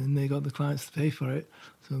then they got the clients to pay for it.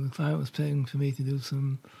 So the client was paying for me to do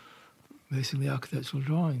some basically architectural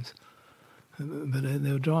drawings, but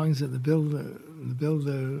they were drawings that the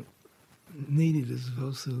builder needed as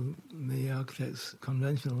opposed to the architect's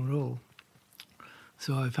conventional role.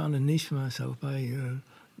 So I found a niche for myself by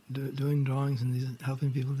doing drawings and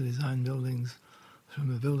helping people to design buildings from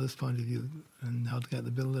a builder's point of view and how to get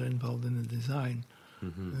the builder involved in the design.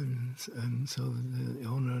 Mm-hmm. And so the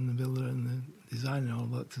owner and the builder and the designer all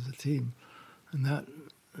worked as a team. And that,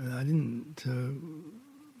 I didn't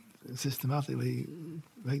systematically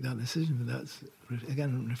make that decision, but that's,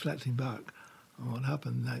 again, reflecting back on what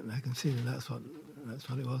happened, I can see that's what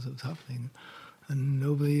it was that was happening. And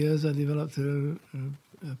over the years, I developed a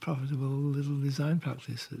profitable little design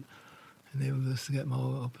practice that enabled us to get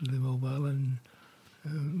more upwardly mobile and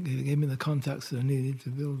gave me the contacts that I needed to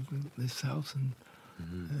build this house. And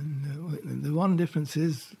the one difference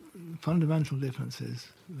is, fundamental difference is,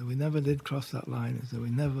 that we never did cross that line, is that we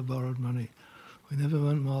never borrowed money. We never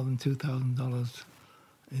went more than $2,000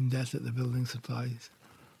 in debt at the building supplies,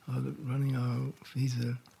 or running our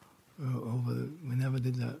visa over. We never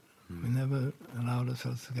did that. We never allowed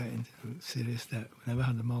ourselves to get into serious debt. We never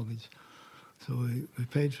had a mortgage. So we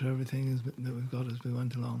paid for everything that we've got as we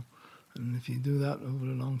went along. And if you do that over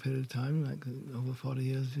a long period of time, like over 40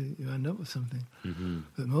 years, you end up with something. Mm-hmm.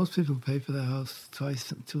 But most people pay for their house twice,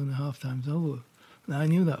 2.5 times over. Now, I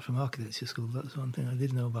knew that from architecture school. That's one thing I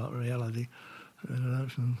did know about reality. I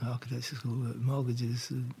learned from architecture school that mortgages,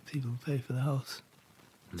 people pay for the house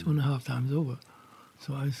 2.5 times over.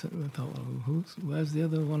 So I thought, well, where's the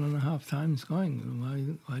other 1.5 times going?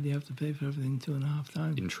 Why do you have to pay for everything 2.5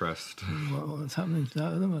 times? Interest. What's happening to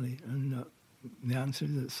that other money? And the answer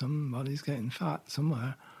is that somebody's getting fat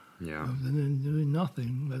somewhere. Yeah. They're doing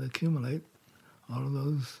nothing but accumulate all of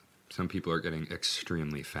those. Some people are getting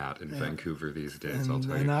extremely fat in Vancouver these days, I'll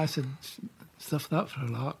tell you. And I said, stuff that for a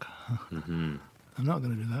lark. Mm-hmm. I'm not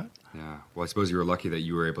going to do that. Yeah. Well, I suppose you were lucky that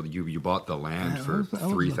you were able to, you bought the land for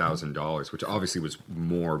 $3,000, which obviously was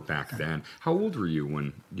more back then. How old were you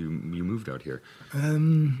when you moved out here?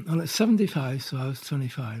 Well, it's 75, so I was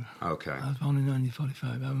 25. Okay. I was born in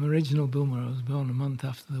 1945. I'm an original boomer. I was born a month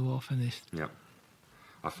after the war finished. Yep.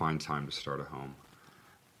 A fine time to start a home.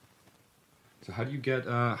 So how do you get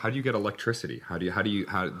electricity?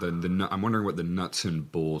 I'm wondering what the nuts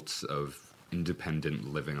and bolts of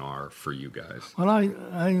independent living are for you guys. Well,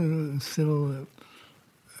 I'm still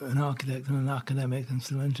an architect and an academic and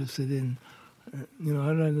still interested in,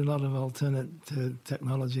 I read a lot of alternate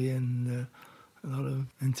technology and a lot of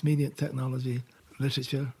intermediate technology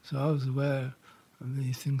literature, so I was aware of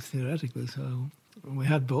these things theoretically. So we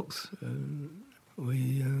had books.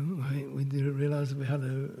 We did realise that we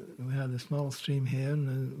had a small stream here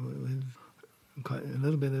and with quite a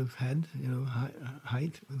little bit of head,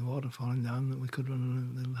 height with the water falling down, that we could run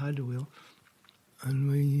on a little hydro wheel. And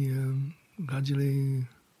we gradually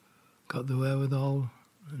got the wherewithal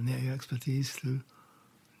and the expertise to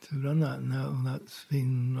run that. And now that's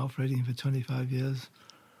been operating for 25 years,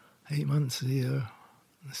 8 months a year.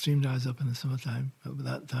 The stream dries up in the summertime, but by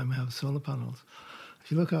that time we have solar panels.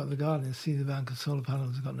 If you look out the garden, you see the bank of solar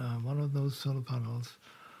panels we've got now. One of those solar panels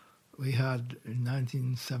we had in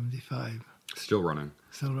 1975. Still running.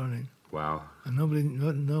 Still running. Wow. And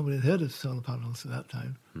nobody had heard of solar panels at that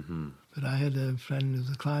time. Mm-hmm. But I had a friend who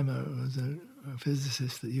was a climber, who was a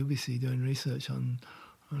physicist at UBC doing research on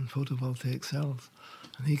photovoltaic cells.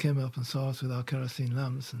 And he came up and saw us with our kerosene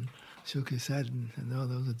lamps and shook his head and said, no,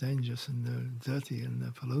 those are dangerous and they're dirty and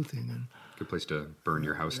they're polluting. And good place to burn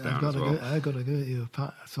your house down as well. I got to give you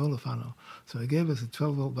a solar panel. So he gave us a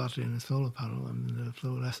 12-volt battery and a solar panel and a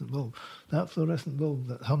fluorescent bulb. That fluorescent bulb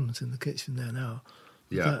that hums in the kitchen there now,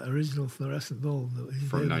 that original fluorescent bulb that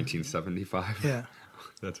from 1975. Yeah.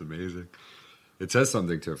 That's amazing. It says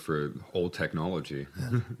something for old technology.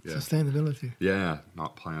 Yeah. Sustainability. Yeah,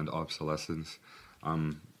 not planned obsolescence.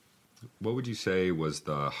 What would you say was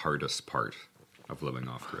the hardest part of living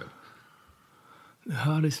off-grid? The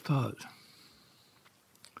hardest part?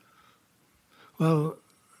 Well,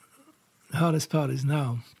 the hardest part is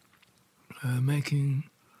now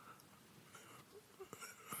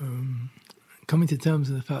coming to terms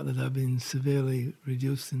with the fact that I've been severely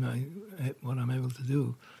reduced in what I'm able to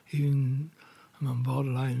do. Even I'm on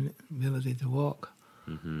borderline ability to walk.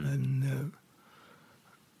 Mm-hmm. And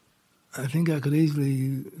I think I could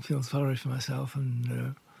easily feel sorry for myself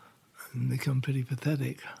and become pretty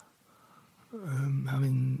pathetic.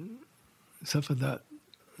 Having suffered that,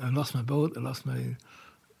 I lost my boat, I lost my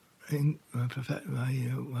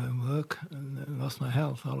work, and I lost my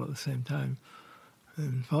health all at the same time.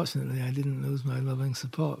 And fortunately, I didn't lose my loving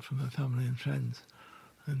support from my family and friends.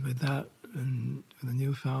 And with that, and with a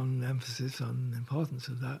newfound emphasis on the importance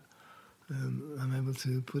of that, I'm able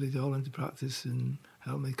to put it all into practice and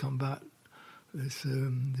help me combat this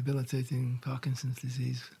debilitating Parkinson's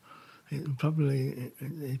disease. It probably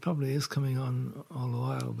is coming on all the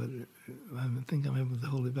while, but I think I'm able to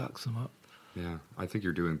hold it back somewhat. Yeah, I think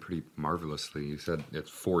you're doing pretty marvelously. You said it's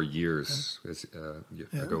 4 years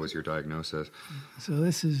ago was your diagnosis. So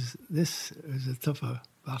this is a tougher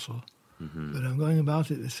battle, but I'm going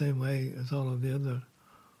about it the same way as all of the other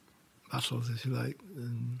battles, if you like,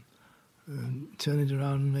 and turn it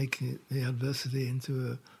around and make the adversity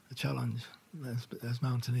into a challenge, as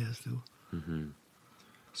mountaineers do. Mm-hmm.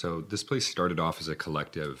 So this place started off as a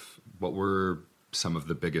collective. What were some of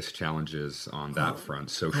the biggest challenges on that front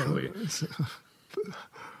socially?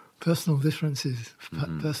 Personal differences,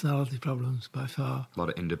 personality problems by far. A lot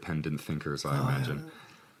of independent thinkers, I imagine.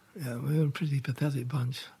 Yeah, we were a pretty pathetic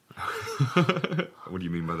bunch. What do you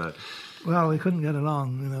mean by that? Well, we couldn't get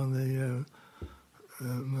along. They were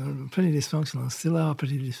pretty dysfunctional, still are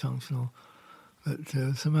pretty dysfunctional. But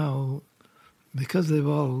somehow, because they've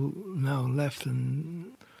all now left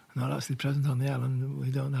and not actually present on the island,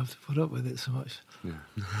 we don't have to put up with it so much. Yeah.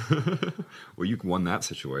 Well, you won that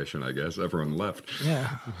situation, I guess. Everyone left.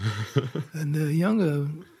 Yeah. And the younger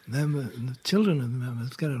members, the children of the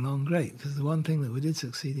members, get along great, because the one thing that we did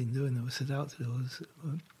succeed in doing, that we set out to do, was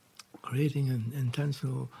creating an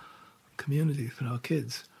intentional community for our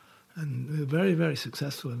kids. And we were very, very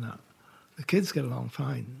successful in that. The kids get along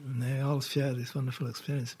fine, and they all share this wonderful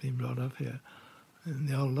experience of being brought up here. And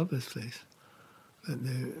they all love this place. But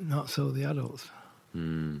they're not so the adults.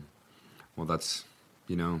 Well, that's,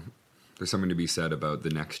 there's something to be said about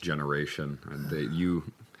the next generation. That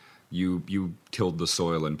you tilled the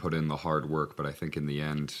soil and put in the hard work, but I think in the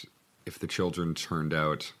end, if the children turned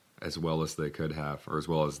out as well as they could have, or as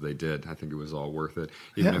well as they did, I think it was all worth it,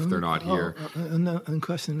 even if they're not here.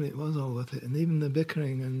 Unquestionably, it was all worth it. And even the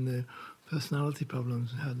bickering and the personality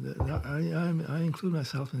problems, I include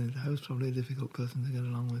myself in it. I was probably a difficult person to get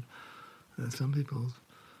along with. Some people's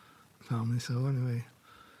family, so anyway.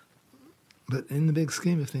 But in the big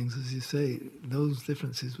scheme of things, as you say, those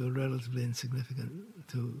differences were relatively insignificant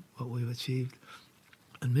to what we've achieved.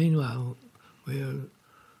 And meanwhile, we're an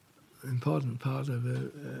important part of a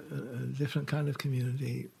different kind of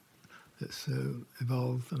community that's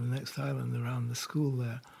evolved on the next island around the school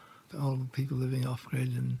there. All people living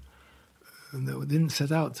off-grid and that we didn't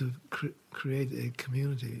set out to create a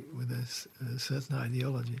community with a certain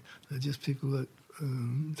ideology. They're just people that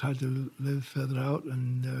tried to live further out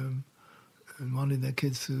and wanted their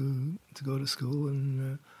kids to go to school,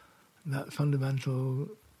 and that fundamental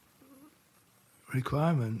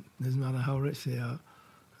requirement, doesn't matter how rich they are,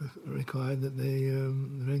 required that they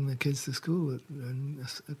bring their kids to school and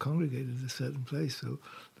congregate at a certain place. So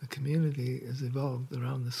the community has evolved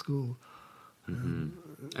around the school.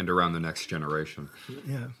 And around the next generation.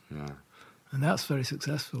 Yeah. Yeah. And that's very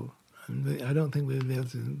successful. And I don't think we'd be able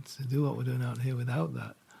to do what we're doing out here without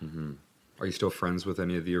that. Mm-hmm. Are you still friends with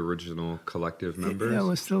any of the original collective members? Yeah,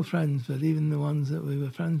 we're still friends, but even the ones that we were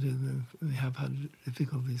friends with, we have had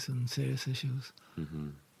difficulties and serious issues. Mm-hmm.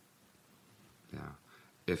 Yeah.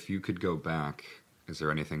 If you could go back, is there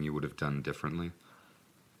anything you would have done differently?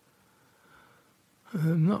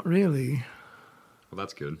 Not really. Well,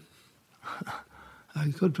 that's good. I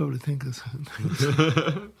could probably think of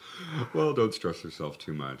something. Well, don't stress yourself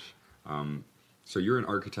too much. So you're an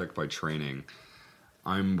architect by training.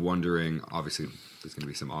 I'm wondering, obviously, there's going to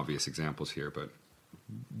be some obvious examples here, but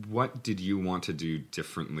what did you want to do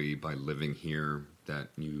differently by living here that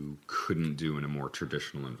you couldn't do in a more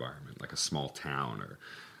traditional environment, like a small town? Or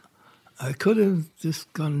I could have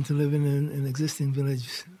just gone to live in an existing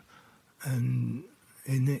village and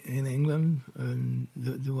in England and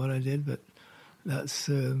do what I did, but that's...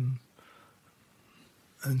 and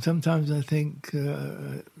sometimes I think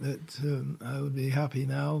that I would be happy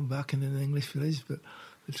now back in an English village, but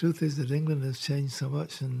the truth is that England has changed so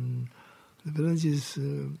much, and the villages,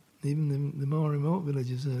 even the more remote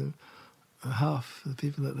villages, are half the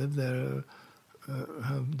people that live there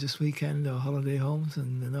have just weekend or holiday homes,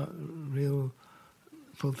 and they're not real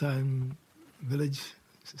full-time village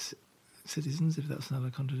citizens, if that's not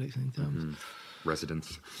a contradiction in terms. Mm-hmm.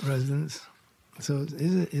 Residents. So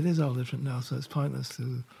it is all different now, so it's pointless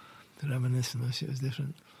to reminisce and wish it was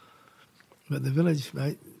different. But the village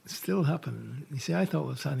might still happen. You see, I thought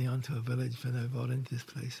of signing on to a village when I bought into this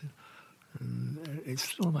place. And it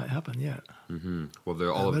still might happen, yeah. Mm-hmm. Well,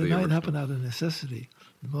 they're all of but the it might original... happen out of necessity.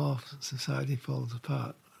 The more society falls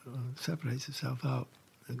apart, separates itself out,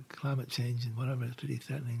 and climate change and whatever is pretty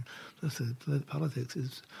threatening. Plus the politics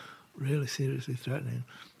is really seriously threatening.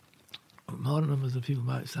 More numbers of people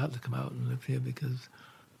might start to come out and live here because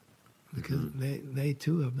mm-hmm. they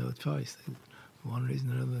too have no choice. For one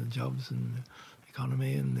reason or another, the jobs and the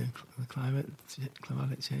economy and the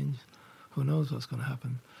climatic change. Who knows what's going to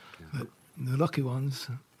happen? Yeah. But the lucky ones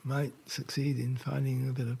might succeed in finding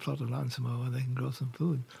a bit of plot of land somewhere where they can grow some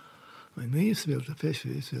food. I mean, we used to be able to fish.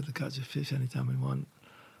 We used to be able to catch a fish anytime we want.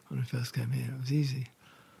 When we first came here, it was easy.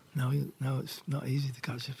 Now it's not easy to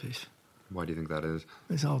catch a fish. Why do you think that is?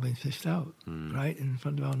 It's all been fished out, right in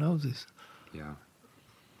front of our noses. Yeah.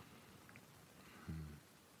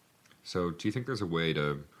 So do you think there's a way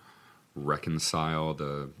to reconcile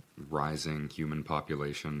the rising human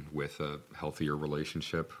population with a healthier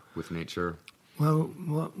relationship with nature? Well,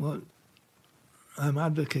 what I'm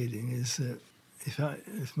advocating is that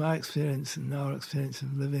if my experience and our experience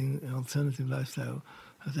of living an alternative lifestyle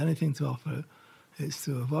has anything to offer, it's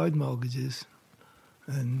to avoid mortgages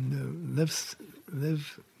and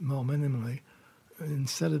live more minimally,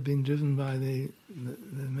 instead of being driven by the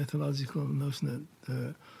mythological notion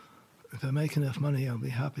that if I make enough money, I'll be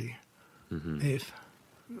happy.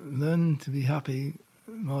 Mm-hmm. Learn to be happy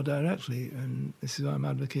more directly, and this is why I'm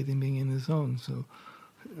advocating being in the zone. So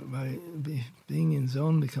being in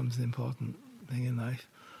zone becomes the important thing in life.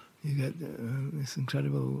 You get this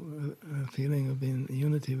incredible feeling of being in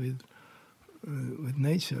unity with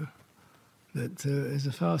nature. That is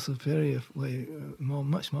a far superior way,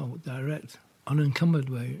 much more direct, unencumbered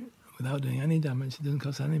way, without doing any damage. It doesn't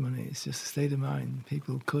cost any money. It's just a state of mind.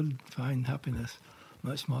 People could find happiness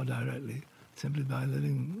much more directly, simply by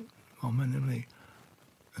living more minimally,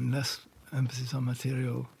 and less emphasis on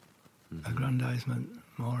material aggrandizement,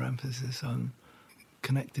 more emphasis on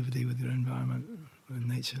connectivity with your environment, with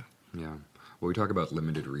nature. Yeah. Well, we talk about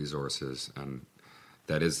limited resources, and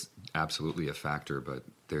that is absolutely a factor, but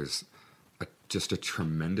there's just a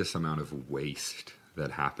tremendous amount of waste that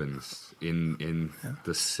happens in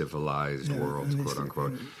the civilized world, quote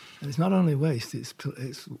unquote. And it's not only waste; it's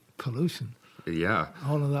pollution. Yeah,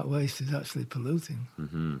 all of that waste is actually polluting.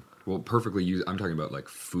 Mm-hmm. Well, perfectly used. I'm talking about like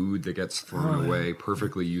food that gets thrown away.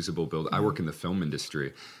 Perfectly usable build. I work in the film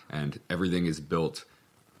industry, and everything is built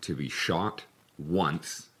to be shot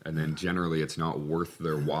once. And then generally it's not worth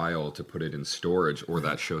their while to put it in storage, or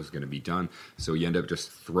that show's going to be done. So you end up just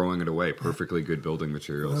throwing it away, perfectly good building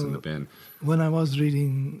materials in the bin. When I was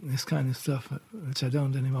reading this kind of stuff, which I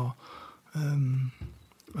don't anymore,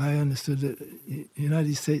 I understood that the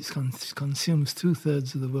United States consumes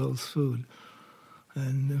 2/3 of the world's food.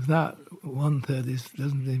 And of that, 1/3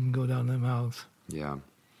 doesn't even go down their mouths. Yeah.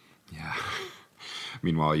 Yeah.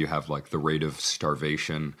 Meanwhile, you have like the rate of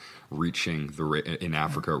starvation reaching the rate in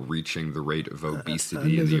Africa, reaching the rate of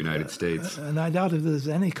obesity in the United States. And I doubt if there's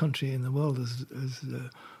any country in the world as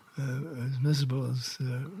miserable as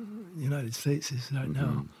the United States is right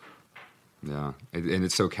now. Yeah, and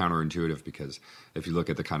it's so counterintuitive because if you look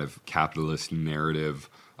at the kind of capitalist narrative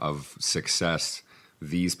of success,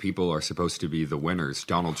 these people are supposed to be the winners.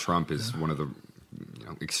 Donald Trump is one of the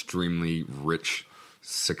extremely rich,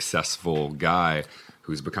 successful guy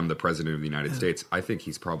who's become the president of the United States. I think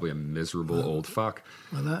he's probably a miserable old fuck.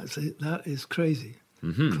 Well, that is crazy.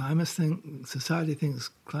 Mm-hmm. Society thinks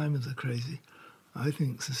climbers are crazy. I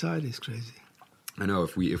think society is crazy. I know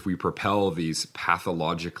if we propel these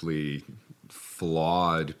pathologically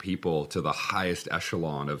flawed people to the highest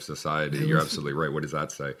echelon of society, you're absolutely right. What does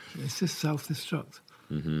that say? It's just self-destruct.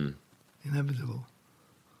 Mm-hmm. Inevitable.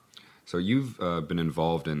 So you've been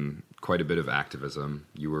involved in quite a bit of activism.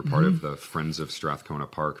 You were part of the Friends of Strathcona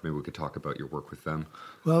Park. Maybe we could talk about your work with them.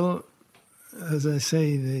 Well, as I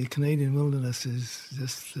say, the Canadian wilderness is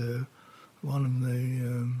just one of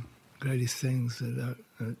the greatest things that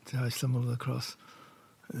I stumbled across.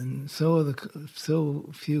 And so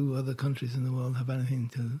few other countries in the world have anything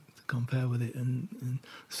to compare with it, and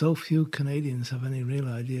so few Canadians have any real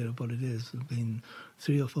idea of what it is. There've been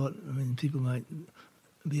 3 or 4. I mean, people might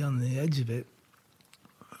be on the edge of it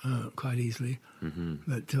quite easily,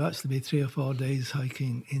 but to actually be 3 or 4 days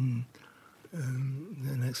hiking in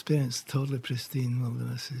an experience totally pristine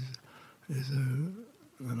wilderness is an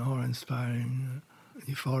awe-inspiring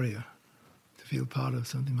euphoria to feel part of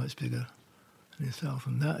something much bigger than yourself,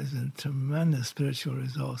 and that is a tremendous spiritual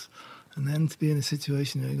resource. And then to be in a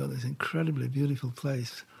situation where you've got this incredibly beautiful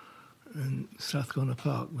place in Strathcona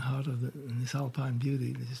Park, the heart of this alpine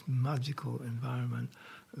beauty, this magical environment,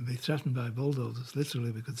 and be threatened by bulldozers.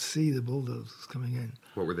 Literally, we could see the bulldozers coming in.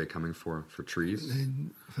 What were they coming for? For trees?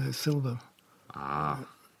 For silver.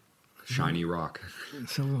 Shiny rock.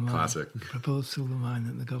 Silver mine. Classic. Proposed silver mine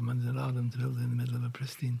that the government allowed them to build in the middle of a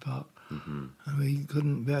pristine park. And we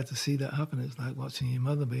couldn't bear to see that happen. It's like watching your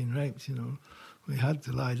mother being raped, We had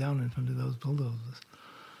to lie down in front of those bulldozers.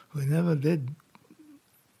 We never did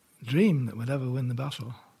dream that we'd ever win the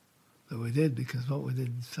battle. But we did, because what we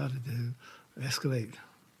did started to escalate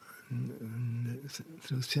and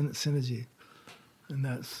through synergy. And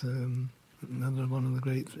that's another one of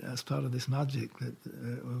the that's part of this magic that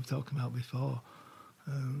we were talking about before.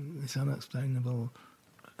 This unexplainable,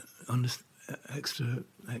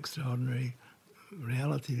 extraordinary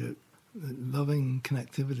reality that loving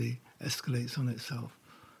connectivity escalates on itself.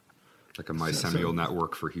 Like a mycelial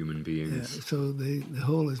network for human beings. Yeah, so the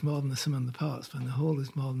whole is more than the sum of the parts. When the whole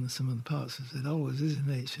is more than the sum of the parts, as it always is in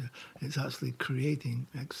nature, it's actually creating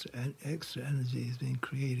extra energy is being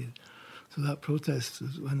created. So that protest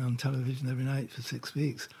went on television every night for 6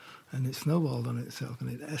 weeks, and it snowballed on itself, and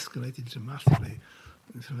it escalated dramatically.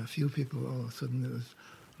 And from a few people, all of a sudden there was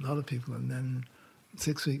a lot of people, and then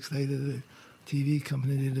 6 weeks later, the TV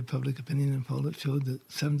company did a public opinion poll that showed that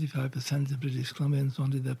 75% of British Columbians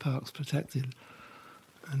wanted their parks protected.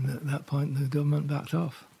 And at that point, the government backed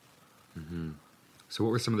off. Mm-hmm. So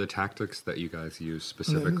what were some of the tactics that you guys used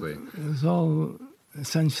specifically? It was all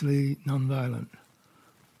essentially non-violent.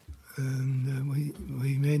 And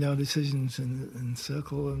we made our decisions in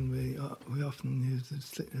circle, and we often used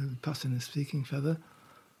passing a speaking feather,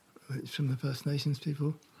 which from the First Nations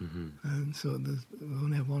people. Mm-hmm. And so we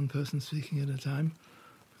only have one person speaking at a time.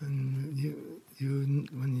 And you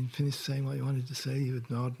when you finished saying what you wanted to say, you would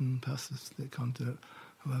nod and pass the stick on to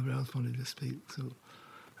whoever else wanted to speak. So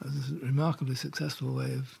that was a remarkably successful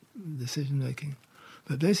way of decision-making.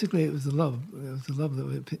 But basically it was the love. It was the love that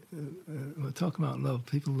we're talking about love.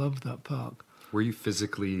 People loved that park. Were you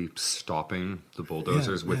physically stopping the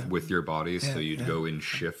bulldozers with your bodies, so you'd go in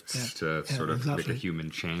shifts to sort of make a human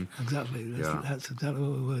chain? Exactly. That's exactly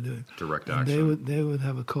what we were doing. Direct and action. They would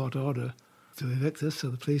have a court order to evict us, so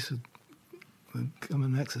the police would come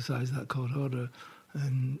and exercise that court order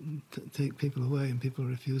and take people away, and people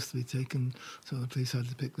refused to be taken, so the police had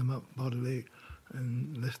to pick them up bodily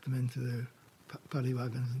and lift them into their paddy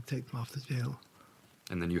wagons and take them off to jail.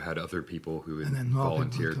 And then you had other people who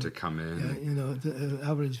volunteered to come in. Yeah, the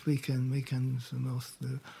average weekends, the most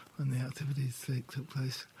when the activities took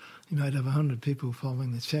place, you might have 100 people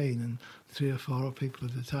following the chain, and 3 or 4 people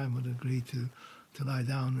at a time would agree to lie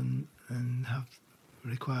down and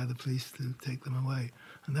require the police to take them away,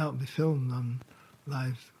 and that would be filmed on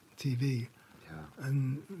live TV. Yeah.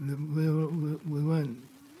 And we weren't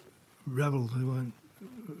rebels, we weren't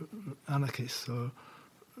anarchists, or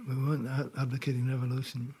we weren't advocating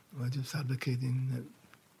revolution. We were just advocating that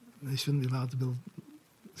they shouldn't be allowed to build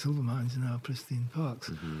silver mines in our pristine parks.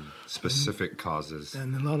 Mm-hmm. Specific causes.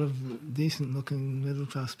 And a lot of decent-looking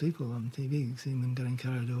middle-class people on TV, seeing them getting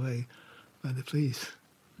carried away by the police.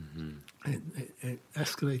 Mm-hmm. It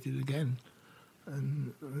escalated again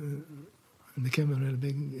and became a really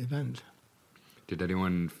big event. Did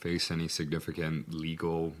anyone face any significant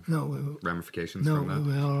legal No, ramifications no, from that?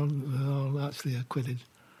 we're all actually acquitted.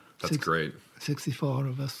 That's great. 64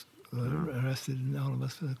 of us were arrested, and all of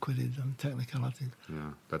us were acquitted on technicality.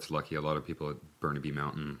 Yeah, that's lucky. A lot of people at Burnaby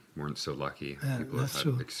Mountain weren't so lucky. Yeah, People that's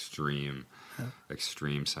have had true.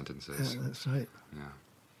 extreme sentences. Yeah, that's right. Yeah.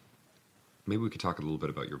 Maybe we could talk a little bit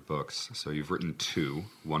about your books. So you've written 2,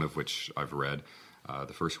 one of which I've read.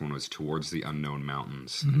 The first one was Towards the Unknown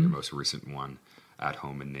Mountains, and your most recent one, At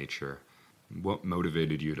Home in Nature. What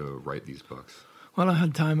motivated you to write these books? Well, I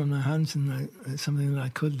had time on my hands, and it's something that I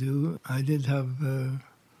could do. I did have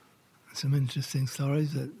some interesting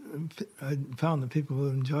stories that I found that people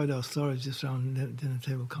enjoyed our stories just around dinner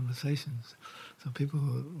table conversations. So people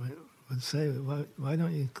would say, why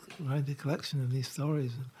don't you write a collection of these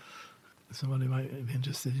stories? Somebody might be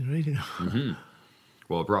interested in reading them. Mm-hmm.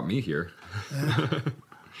 Well, it brought me here.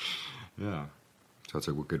 Yeah. So it's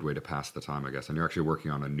a good way to pass the time, I guess. And you're actually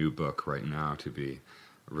working on a new book right now to be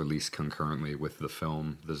released concurrently with the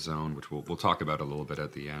film The Zone, which we'll talk about a little bit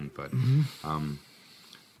at the end. But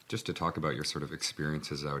just to talk about your sort of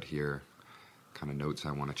experiences out here, kind of notes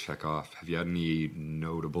I want to check off. Have you had any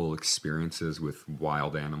notable experiences with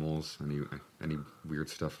wild animals? Any weird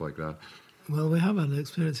stuff like that? Well, we have had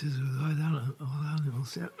experiences with wild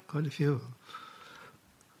animals, yeah, quite a few.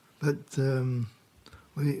 But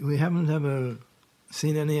we haven't ever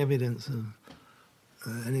seen any evidence of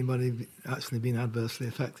anybody actually being adversely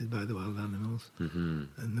affected by the wild animals. Mm-hmm.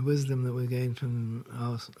 And the wisdom that we gained from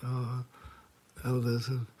our elders,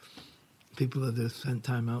 of people that have spent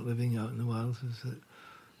time out living out in the wild, is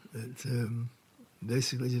that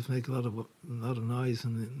basically just make a lot of noise,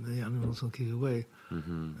 and the animals will keep away.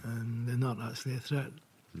 Mm-hmm. And they're not actually a threat.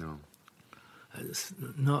 No. It's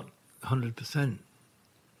not 100%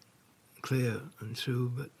 clear and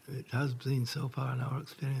true, but it has been so far in our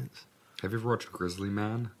experience. Have you ever watched Grizzly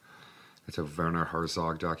Man? It's a Werner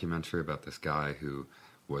Herzog documentary about this guy who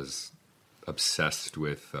was obsessed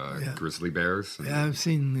with grizzly bears. Yeah, I've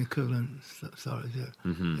seen the equivalent stories, yeah.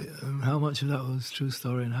 Mm-hmm. How much of that was true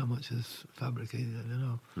story and how much is fabricated, I don't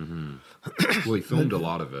know. Mm-hmm. Well, he filmed a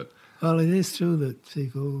lot of it. Well, it is true that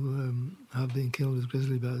people have been killed with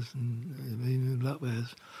grizzly bears and even black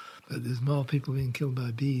bears, but there's more people being killed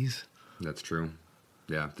by bees. That's true.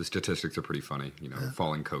 Yeah, the statistics are pretty funny.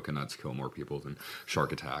 Falling coconuts kill more people than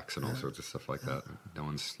shark attacks and all sorts of stuff like that. No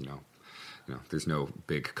one's, there's no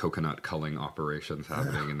big coconut culling operations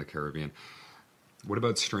happening in the Caribbean. What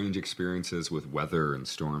about strange experiences with weather and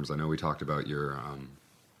storms? I know we talked about your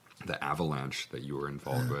the avalanche that you were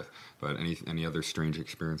involved with, but any other strange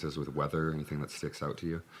experiences with weather? Anything that sticks out to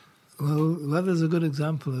you? Well, weather's a good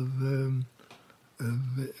example of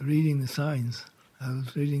reading the signs. I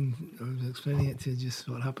was explaining it to you just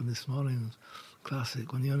what happened this morning. It was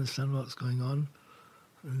classic. When you understand what's going on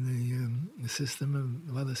in the system, and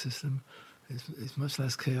the weather system, it's much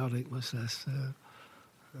less chaotic, much less...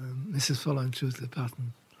 this is following through the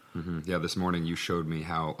pattern. Mm-hmm. Yeah, this morning you showed me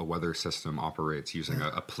how a weather system operates using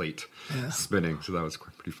a plate spinning, so that was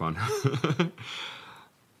pretty fun.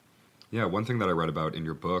 Yeah, one thing that I read about in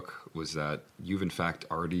your book was that you've in fact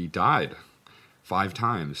already died 5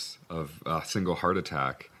 times of a single heart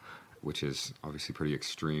attack, which is obviously a pretty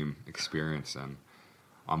extreme experience, and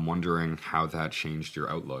I'm wondering how that changed your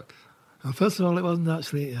outlook. Well, first of all, it wasn't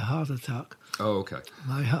actually a heart attack. Oh, okay.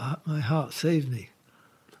 My heart saved me.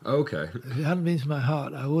 Okay. If it hadn't been for my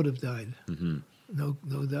heart, I would have died. Mm-hmm.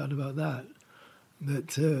 No doubt about that.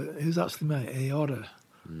 But it was actually my aorta.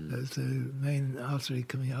 That's the main artery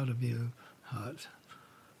coming out of your heart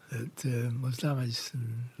that was damaged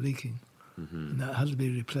and leaking. Mm-hmm. And that had to be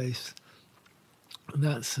replaced. And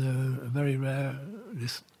that's a very rare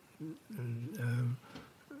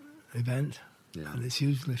event, and it's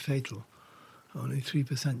usually fatal. Only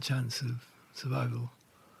 3% chance of survival.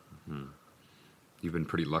 Mm-hmm. You've been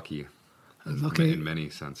pretty lucky. I was lucky in many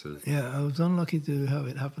senses. Yeah, I was unlucky to have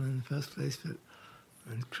it happen in the first place, but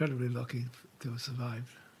incredibly lucky to have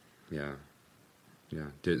survived. Yeah. Yeah.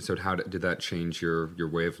 Did that change your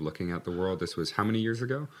way of looking at the world? This was how many years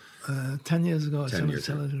ago? 10 years ago. I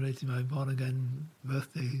celebrated my born-again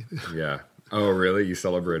birthday. Yeah. Oh, really? You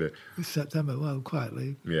celebrated? In September, well,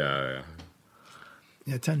 quietly. Yeah.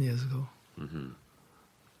 Yeah, 10 years ago. Mm-hmm.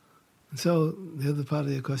 So the other part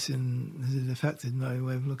of your question, has it affected my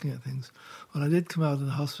way of looking at things? Well, I did come out of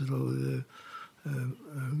the hospital with a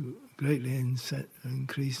greatly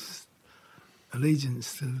increased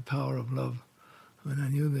allegiance to the power of love. When I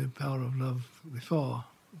knew the power of love before,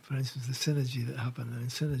 for instance, the synergy that happened. I mean,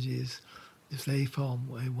 synergy is just one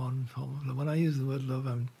form of love. When I use the word love,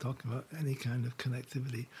 I'm talking about any kind of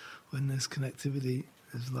connectivity. When there's connectivity,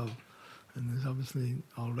 there's love. And there's obviously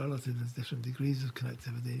all relative. There's different degrees of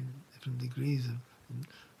connectivity, different degrees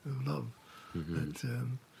of love. Mm-hmm.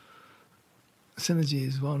 But synergy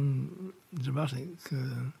is one dramatic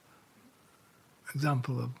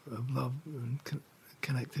example of love, and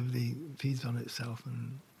connectivity feeds on itself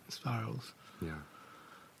and spirals. Yeah.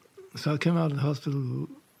 So I came out of the hospital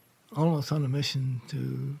almost on a mission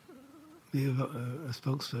to be a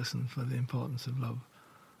spokesperson for the importance of love,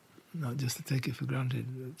 not just to take it for granted,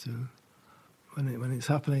 but to, when it's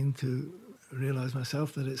happening, to realize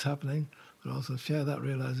myself that it's happening, but also share that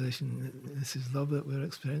realization that this is love that we're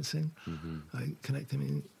experiencing, like connecting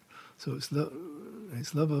me. So it's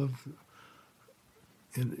love of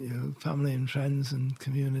family and friends and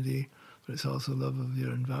community, but it's also love of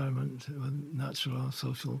your environment, natural or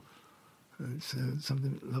social. It's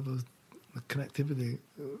something, love of the connectivity.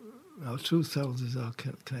 Our true selves is our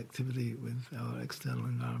connectivity with our external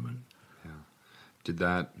environment. Yeah. Did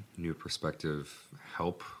that new perspective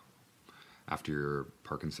help after your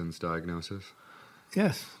Parkinson's diagnosis?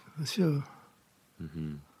 Yes, for sure.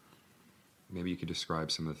 Mm-hmm. Maybe you could describe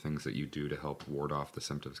some of the things that you do to help ward off the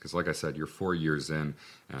symptoms. Because like I said, you're 4 years in,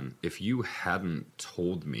 and if you hadn't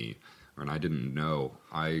told me, and I didn't know,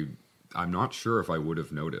 I'm not sure if I would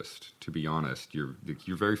have noticed, to be honest. You're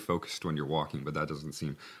very focused when you're walking, but that doesn't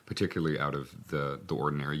seem particularly out of the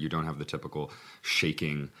ordinary. You don't have the typical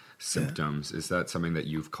shaking symptoms. Yeah. Is that something that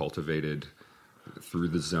you've cultivated through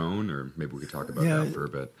the zone, or maybe we could talk about that for a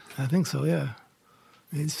bit? I think so, yeah.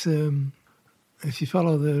 It's if you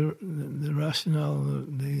follow the rationale,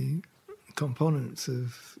 the components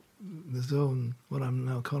of the zone, what I'm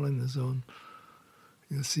now calling the zone,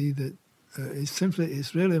 you'll see that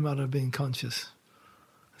it's really a matter of being conscious.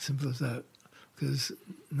 Simple as that. Because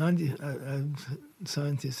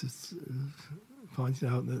scientists have pointed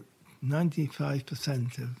out that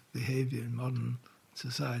 95% of behavior in modern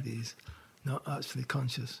society is not actually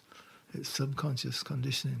conscious. It's subconscious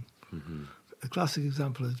conditioning. Mm-hmm. A classic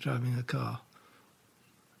example is driving a car.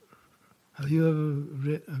 Have you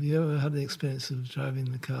ever had the experience of driving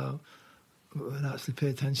the car and actually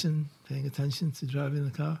paying attention to driving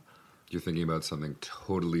the car? You're thinking about something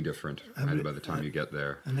totally different by the time you get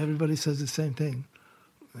there. And everybody says the same thing.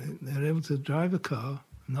 They're able to drive a car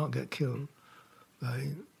and not get killed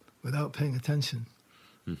without paying attention.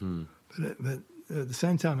 Mm-hmm. But at the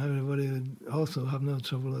same time, everybody would also have no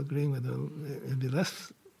trouble agreeing with them. It'd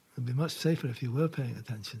be much safer if you were paying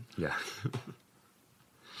attention. Yeah.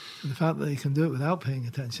 The fact that you can do it without paying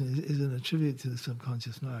attention is an attribute to the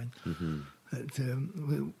subconscious mind. Mm-hmm.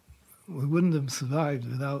 That, we wouldn't have survived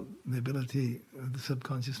without the ability of the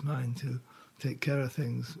subconscious mind to take care of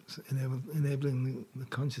things, enabling the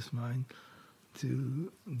conscious mind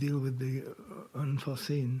to deal with the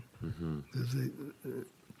unforeseen. Mm-hmm. Because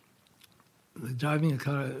the driving a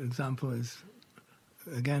car example is,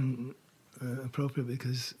 again, appropriate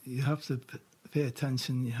because you have to pay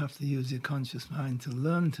attention, you have to use your conscious mind to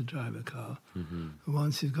learn to drive a car. Mm-hmm.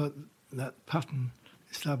 Once you've got that pattern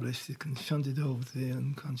established, you can shunt it over to the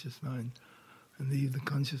unconscious mind and leave the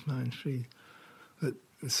conscious mind free. But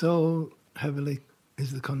so heavily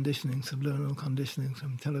is the conditioning, subliminal conditioning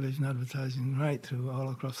from television advertising right through all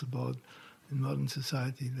across the board in modern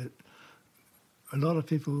society that a lot of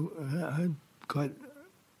people, I quite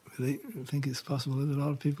really think it's possible that a lot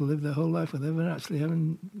of people live their whole life without ever actually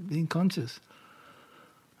having been conscious.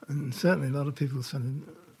 And certainly a lot of people spend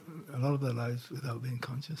a lot of their lives without being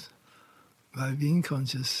conscious. By being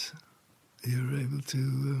conscious, you're able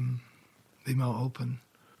to be more open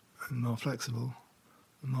and more flexible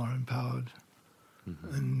and more empowered,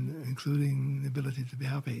 mm-hmm. and including the ability to be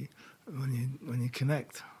happy when you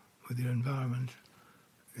connect with your environment.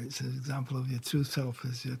 It's an example of your true self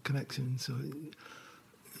as your connection. So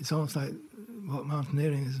it's almost like what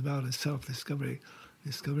mountaineering is about is self-discovery,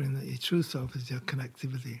 discovering that your true self is your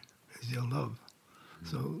connectivity, is your love.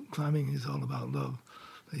 Mm-hmm. So climbing is all about love.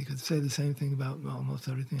 But you could say the same thing about almost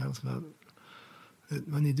everything else, about that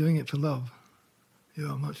when you're doing it for love, you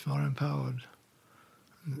are much more empowered.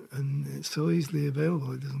 And it's so easily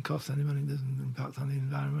available. It doesn't cost any money, it doesn't impact on the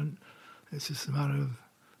environment. It's just a matter of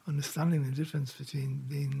understanding the difference between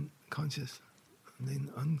being conscious and being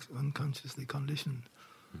unconsciously conditioned.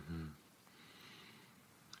 Mm-hmm.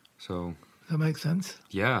 So... Does that make sense?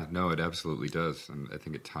 Yeah, no, it absolutely does. And I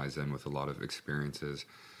think it ties in with a lot of experiences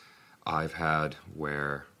I've had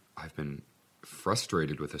where I've been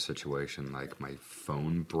frustrated with a situation, like my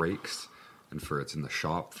phone breaks and it's in the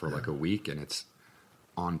shop for like a week, and it's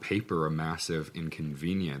on paper a massive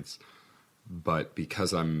inconvenience. But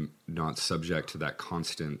because I'm not subject to that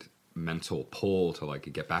constant mental pull to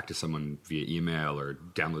like get back to someone via email or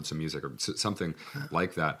download some music or something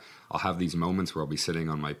like that. I'll have these moments where I'll be sitting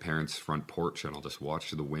on my parents' front porch and I'll just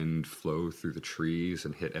watch the wind flow through the trees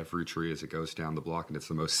and hit every tree as it goes down the block. And it's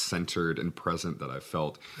the most centered and present that I've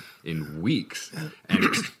felt in weeks. And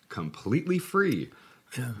it's completely free.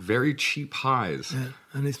 Yeah. Very cheap highs. Yeah.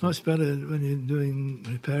 And it's much better when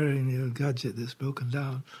you're repairing your gadget that's broken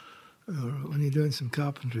down, or when you're doing some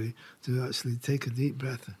carpentry, to actually take a deep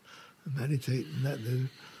breath and meditate and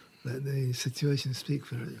let the situation speak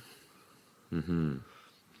for you. Mm-hmm.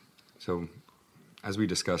 So, as we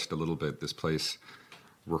discussed a little bit, this place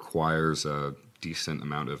requires a decent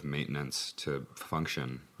amount of maintenance to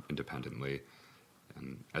function independently.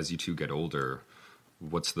 And as you two get older,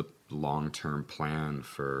 what's the long-term plan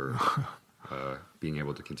for being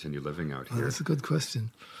able to continue living out here? Well, that's a good question.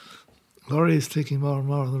 Laurie is taking more and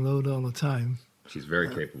more of the load all the time. She's very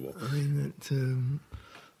capable. I mean,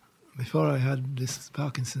 before I had this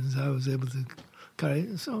Parkinson's, I was able to carry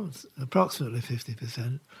approximately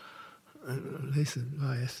 50%. At least in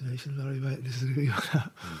my estimation. Laurie might disagree with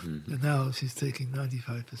that. Mm-hmm. But now she's taking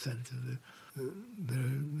 95% of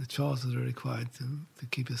the chores that are required to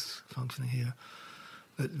keep us functioning here.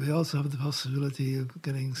 But we also have the possibility of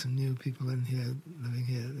getting some new people in here, living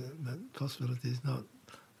here. That possibility is not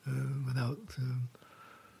without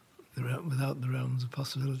the realms of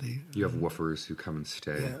possibility. You have woofers who come and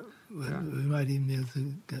stay. Yeah, we might even be able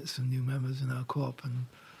to get some new members in our co-op and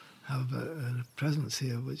have a presence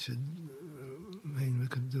here, which would mean we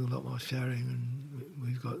could do a lot more sharing, and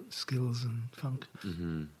we've got skills and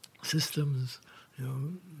systems,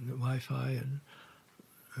 Wi-Fi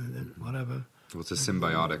and whatever. Well, it's a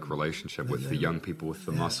symbiotic relationship with the young people with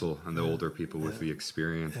the muscle and the older people with the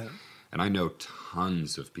experience. Yeah. And I know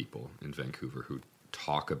tons of people in Vancouver who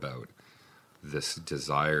talk about this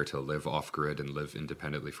desire to live off-grid and live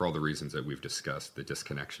independently for all the reasons that we've discussed, the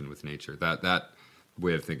disconnection with nature. That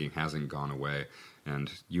way of thinking hasn't gone away. And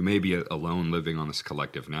you may be alone living on this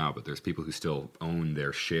collective now, but there's people who still own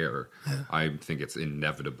their share. Yeah. I think it's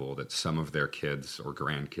inevitable that some of their kids or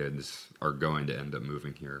grandkids are going to end up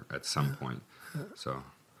moving here at some point. Yeah. So,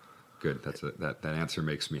 good. That answer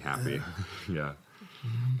makes me happy. Yeah.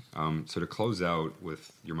 Mm-hmm. So to close out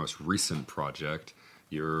with your most recent project,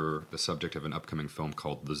 you're the subject of an upcoming film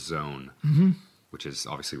called The Zone, which is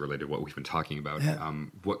obviously related to what we've been talking about. Yeah.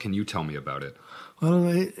 What can you tell me about it? Well,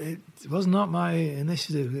 it was not my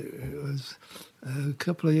initiative. It was a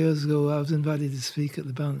couple of years ago. I was invited to speak at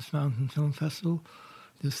the Bounce Mountain Film Festival,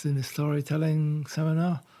 just in a storytelling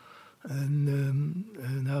seminar.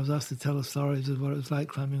 And I was asked to tell the stories of what it was like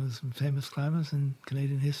climbing with some famous climbers in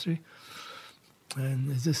Canadian history.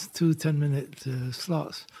 And it's just 2 10-minute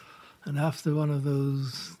slots. And after one of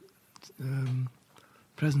those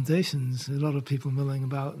presentations, a lot of people milling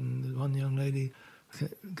about, and one young lady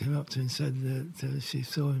came up to me and said that she's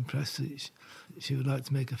so impressed that she would like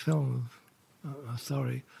to make a film of a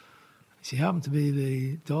story. She happened to be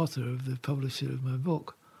the daughter of the publisher of my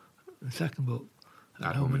book, the second book,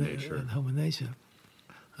 At Home in Nature.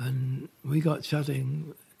 And we got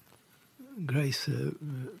chatting, Grace, the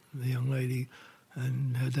young lady,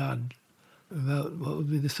 and her dad, about what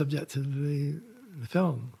would be the subject of the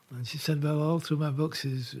film. And she said, well, all through my books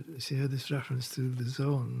she heard this reference to the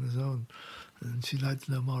zone, and she'd like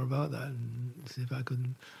to know more about that and see if I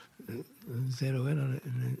could zero in on it.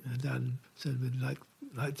 And her dad said, we'd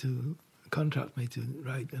like to contract me to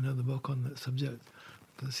write another book on that subject,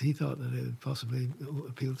 because he thought that it would possibly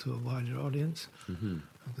appeal to a wider audience and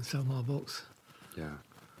could sell more books. Yeah.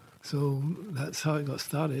 So that's how it got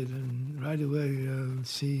started, and right away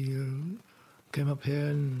she came up here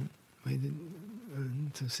and made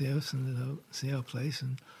it to see us and see our place.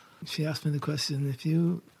 And she asked me the question: if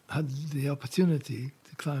you had the opportunity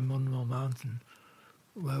to climb one more mountain,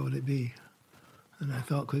 where would it be? And I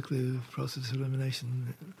thought quickly of process of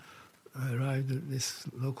elimination. I arrived at this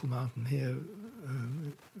local mountain here,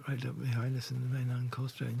 right up behind us in the mainland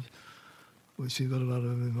coast range, which we've got a lot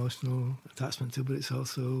of emotional attachment to, but it's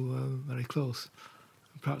also very close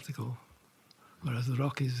and practical. Whereas the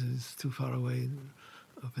Rockies is too far away,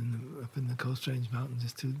 up in the Coast Range Mountains,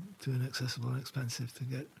 is too inaccessible and expensive to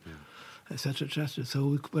get, etc., etc. So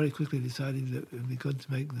we very quickly decided that it would be good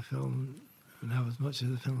to make the film and have as much of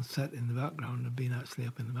the film set in the background of being actually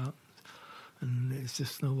up in the mountains. And it's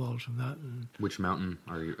just snowballed from that. And which mountain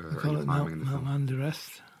are you climbing in the film? Mount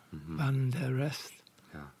Everest.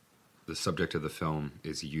 Yeah. The subject of the film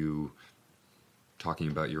is you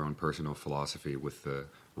talking about your own personal philosophy, with the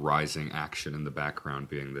rising action in the background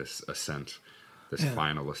being this ascent this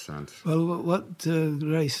final ascent. Well, what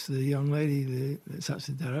Grace, the young lady that's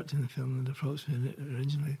actually directing the film and approached me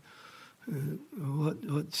originally,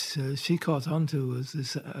 what she caught on to was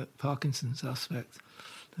this Parkinson's aspect,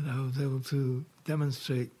 that I was able to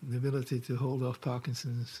demonstrate the ability to hold off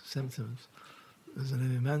Parkinson's symptoms. There's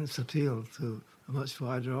an immense appeal to a much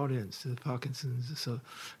wider audience to Parkinson's. So,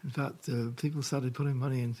 in fact, people started putting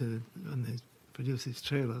money into when they produce these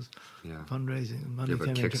trailers, fundraising. And money you have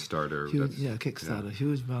a Kickstarter. Kickstarter.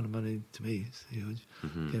 Huge amount of money to me. It's huge.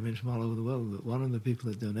 Came in from all over the world. But one of the people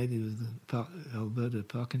that donated was the Alberta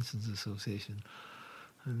Parkinson's Association,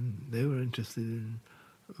 and they were interested in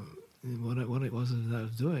what it was that I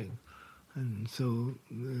was doing. And so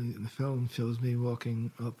the film shows me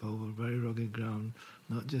walking up over very rugged ground,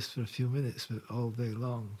 not just for a few minutes, but all day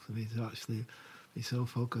long, for me to actually be so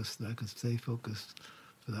focused that I could stay focused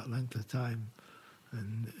for that length of time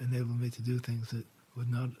and enable me to do things that would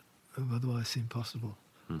not have otherwise seemed possible.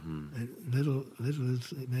 Little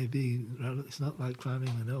as it may be, it's not like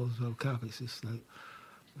climbing the Knowleswell Cap, it's just like,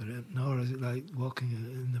 nor is it like walking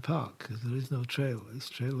in the park, because there is no trail. It's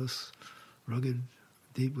trailless, rugged,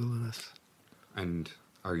 deep wilderness. And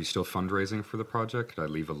are you still fundraising for the project? Could I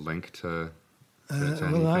leave a link to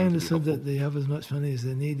well, I understood that they have as much money as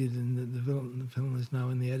they needed, and that the film is now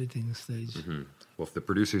in the editing stage. Well, if the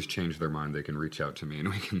producers change their mind, they can reach out to me, and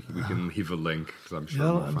we can leave a link, because I'm sure.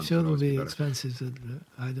 Well, I'm sure there'll be expenses that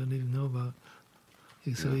I don't even know about.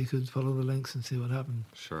 So you could follow the links and see what happened.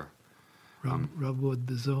 Sure. Rob Wood,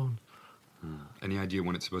 The Zone. Any idea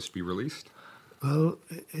when it's supposed to be released? Well,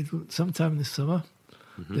 sometime this summer.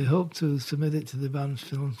 They hope to submit it to the Banff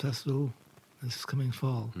Film Festival this coming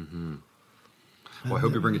fall. Well, I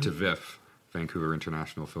hope you bring it to VIFF, Vancouver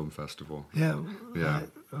International Film Festival. Yeah.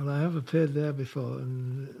 I have appeared there before,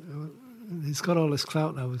 and it's got all this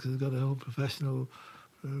clout now because it's got a whole professional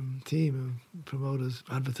team of promoters,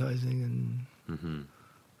 advertising, and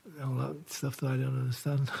all that stuff that I don't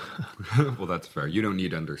understand. Well, that's fair. You don't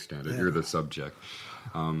need to understand it. You're the subject.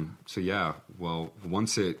 Well,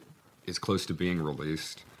 once it is close to being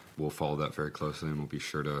released, we'll follow that very closely, and we'll be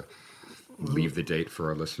sure to leave the date for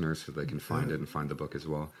our listeners so they can find it and find the book as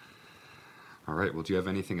well. All right. Well, do you have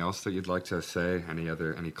anything else that you'd like to say?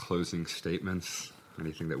 Any closing statements?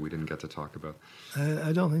 Anything that we didn't get to talk about?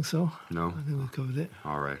 I don't think so. No? I think we've covered it.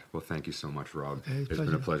 All right. Well, thank you so much, Rob. Okay, it's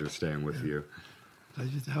been a pleasure staying with you.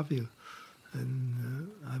 Pleasure to have you. And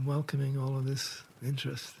I'm welcoming all of this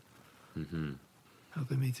interest,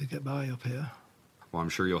 helping me to get by up here. Well, I'm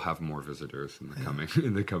sure you'll have more visitors in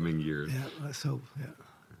the coming years. Yeah, let's hope. Yeah.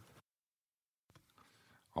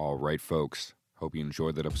 All right, folks. Hope you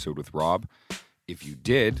enjoyed that episode with Rob. If you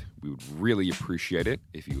did, we would really appreciate it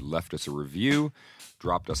if you left us a review,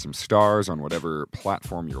 dropped us some stars on whatever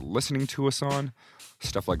platform you're listening to us on.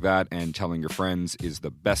 Stuff like that, and telling your friends is the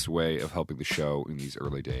best way of helping the show in these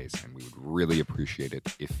early days, and we would really appreciate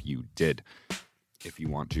it if you did. If you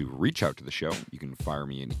want to reach out to the show, you can fire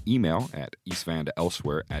me an email at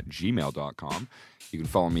eastvanelsewhere@gmail.com. You can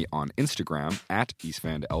follow me on Instagram at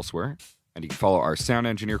eastvanelsewhere, and you can follow our sound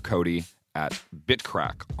engineer, Cody, at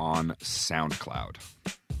Bitcrack on SoundCloud.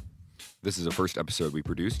 This is the first episode we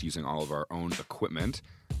produced using all of our own equipment.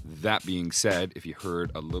 That being said, if you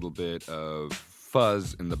heard a little bit of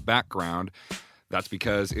fuzz in the background, that's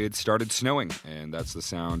because it started snowing, and that's the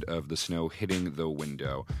sound of the snow hitting the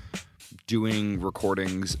window. Doing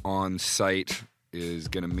recordings on site is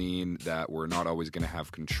going to mean that we're not always going to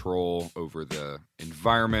have control over the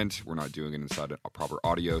environment. We're not doing it inside a proper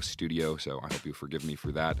audio studio, so I hope you forgive me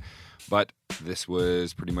for that. But this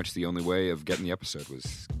was pretty much the only way of getting the episode,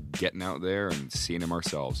 was getting out there and seeing him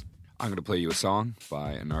ourselves. I'm going to play you a song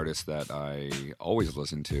by an artist that I always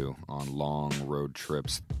listen to on long road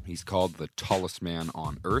trips. He's called The Tallest Man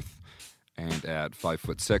on Earth. And at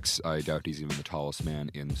 5'6", I doubt he's even the tallest man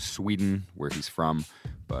in Sweden, where he's from,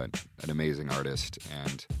 but an amazing artist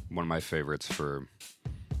and one of my favorites for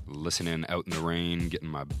listening out in the rain, getting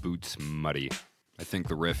my boots muddy. I think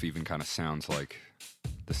the riff even kind of sounds like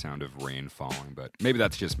the sound of rain falling, but maybe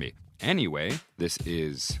that's just me. Anyway, this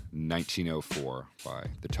is 1904 by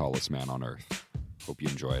The Tallest Man on Earth. Hope you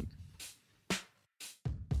enjoy it.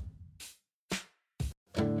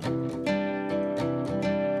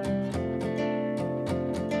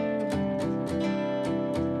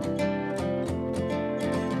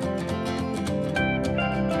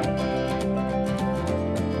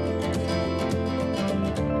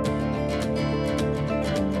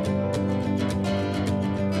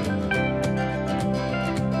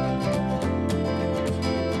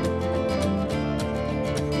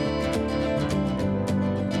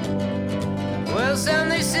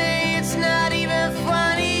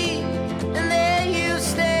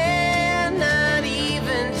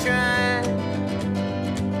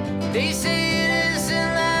 They say it is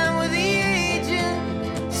in line with the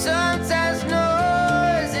aging. Sometimes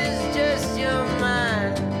noise is just your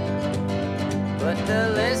mind, but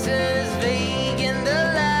the lesson is vague and the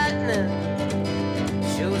lightning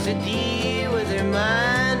shows a deer with her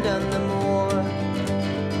mind on the moor.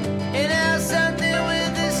 And how something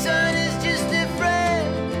with the sun is just different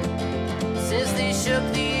since they shook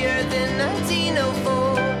the earth in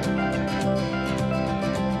 1904.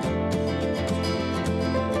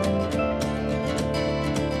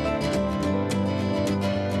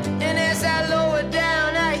 And as I lower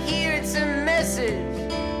down, I hear it's a message,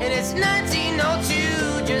 and it's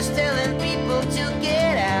 1902, just telling people to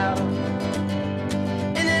get out.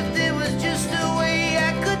 And if there was just a way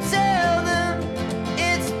I could tell them,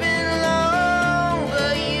 it's been long,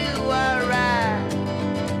 but you are right.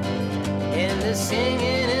 And the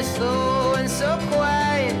singing is slow and so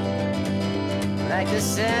quiet, like the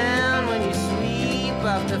sound when you sweep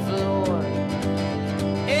off the floor.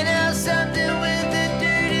 And how something with the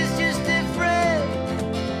dirt is just different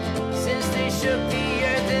since they shook the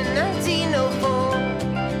earth in 1904.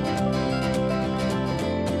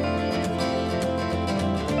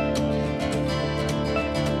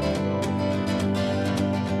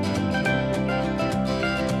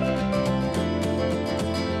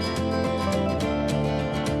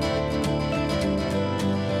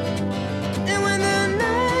 And when the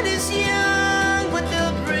night is young, but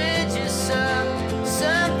the bridge is up,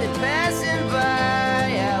 something passing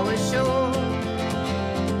by our shore.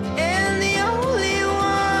 And the only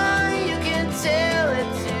one you can tell it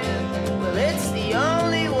to, well, it's the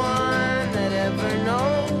only one that ever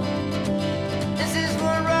knows. This is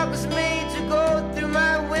what rock was made to go through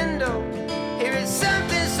my window. Here is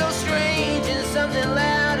something so strange and something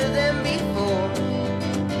louder than before.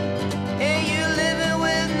 And you living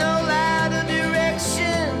with no light or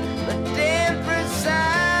direction, but damn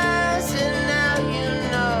precise. And now you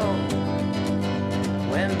know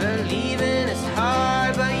when believing is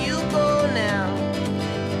hard, but you go now,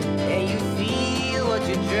 and you feel what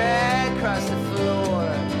you drag across the floor.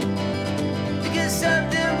 Because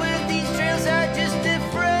something with these trails are just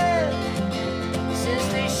different since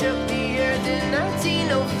they shook the earth in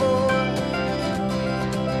 1904.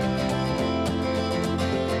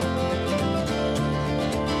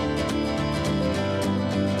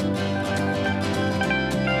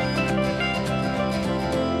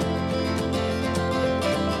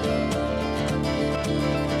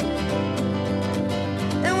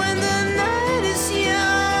 And when the night is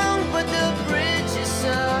young, but the bridge is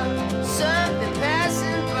up, something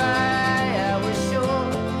passing by our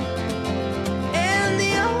shore. And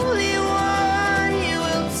the only one you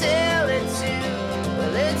will tell it to,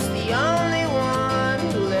 well, it's the only one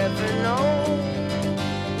who'll ever know.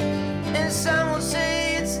 And some will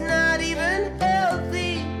say it's not even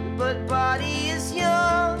healthy, but body is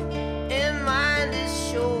young and mind is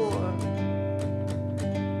sure.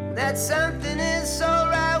 That something is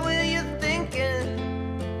alright with you thinking,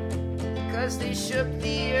 'cause they shook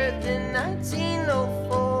the earth in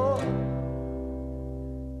 1904.